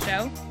Entrepreneur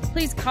Show,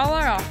 please call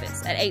our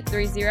office at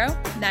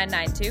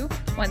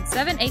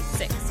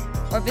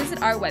 830-992-1786 or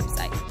visit our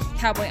website,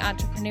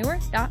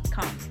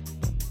 cowboyentrepreneur.com.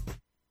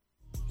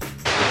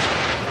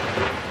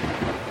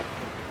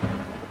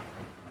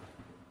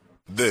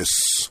 This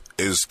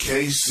is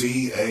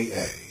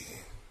KCAA.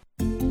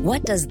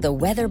 What does the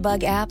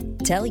WeatherBug app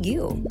tell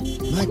you?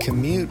 My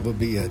commute will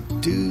be a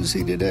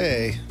doozy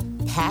today.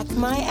 Pack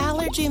my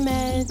allergy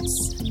meds.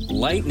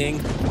 Lightning.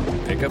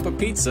 Pick up a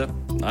pizza,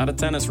 not a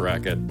tennis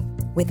racket.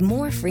 With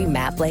more free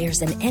map layers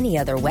than any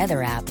other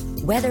weather app,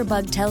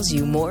 WeatherBug tells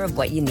you more of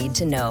what you need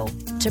to know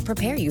to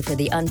prepare you for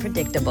the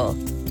unpredictable.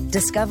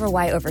 Discover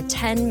why over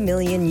 10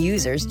 million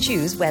users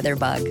choose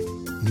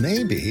WeatherBug.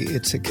 Maybe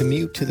it's a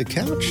commute to the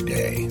couch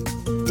day.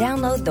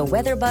 Download the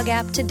WeatherBug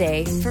app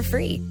today for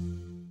free.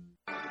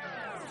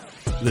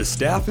 The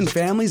staff and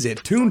families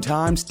at Tune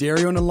Time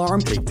Stereo and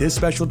Alarm take this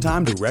special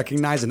time to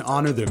recognize and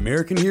honor the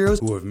American heroes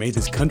who have made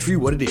this country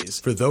what it is.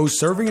 For those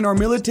serving in our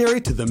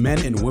military to the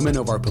men and women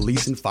of our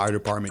police and fire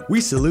department, we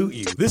salute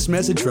you. This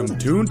message from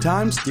Tune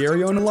Time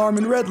Stereo and Alarm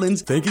in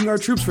Redlands, thanking our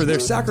troops for their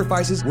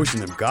sacrifices, wishing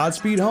them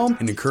Godspeed home,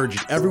 and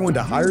encouraging everyone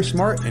to hire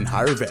smart and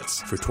hire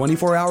vets. For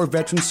 24-hour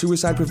veteran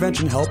suicide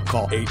prevention help,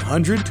 call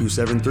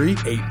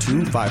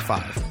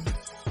 800-273-8255.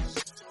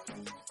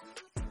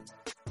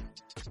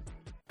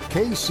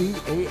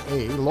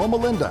 KCAA Loma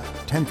Linda,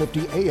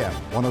 1050 AM,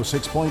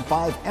 106.5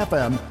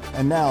 FM,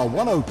 and now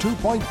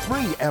 102.3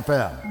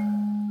 FM.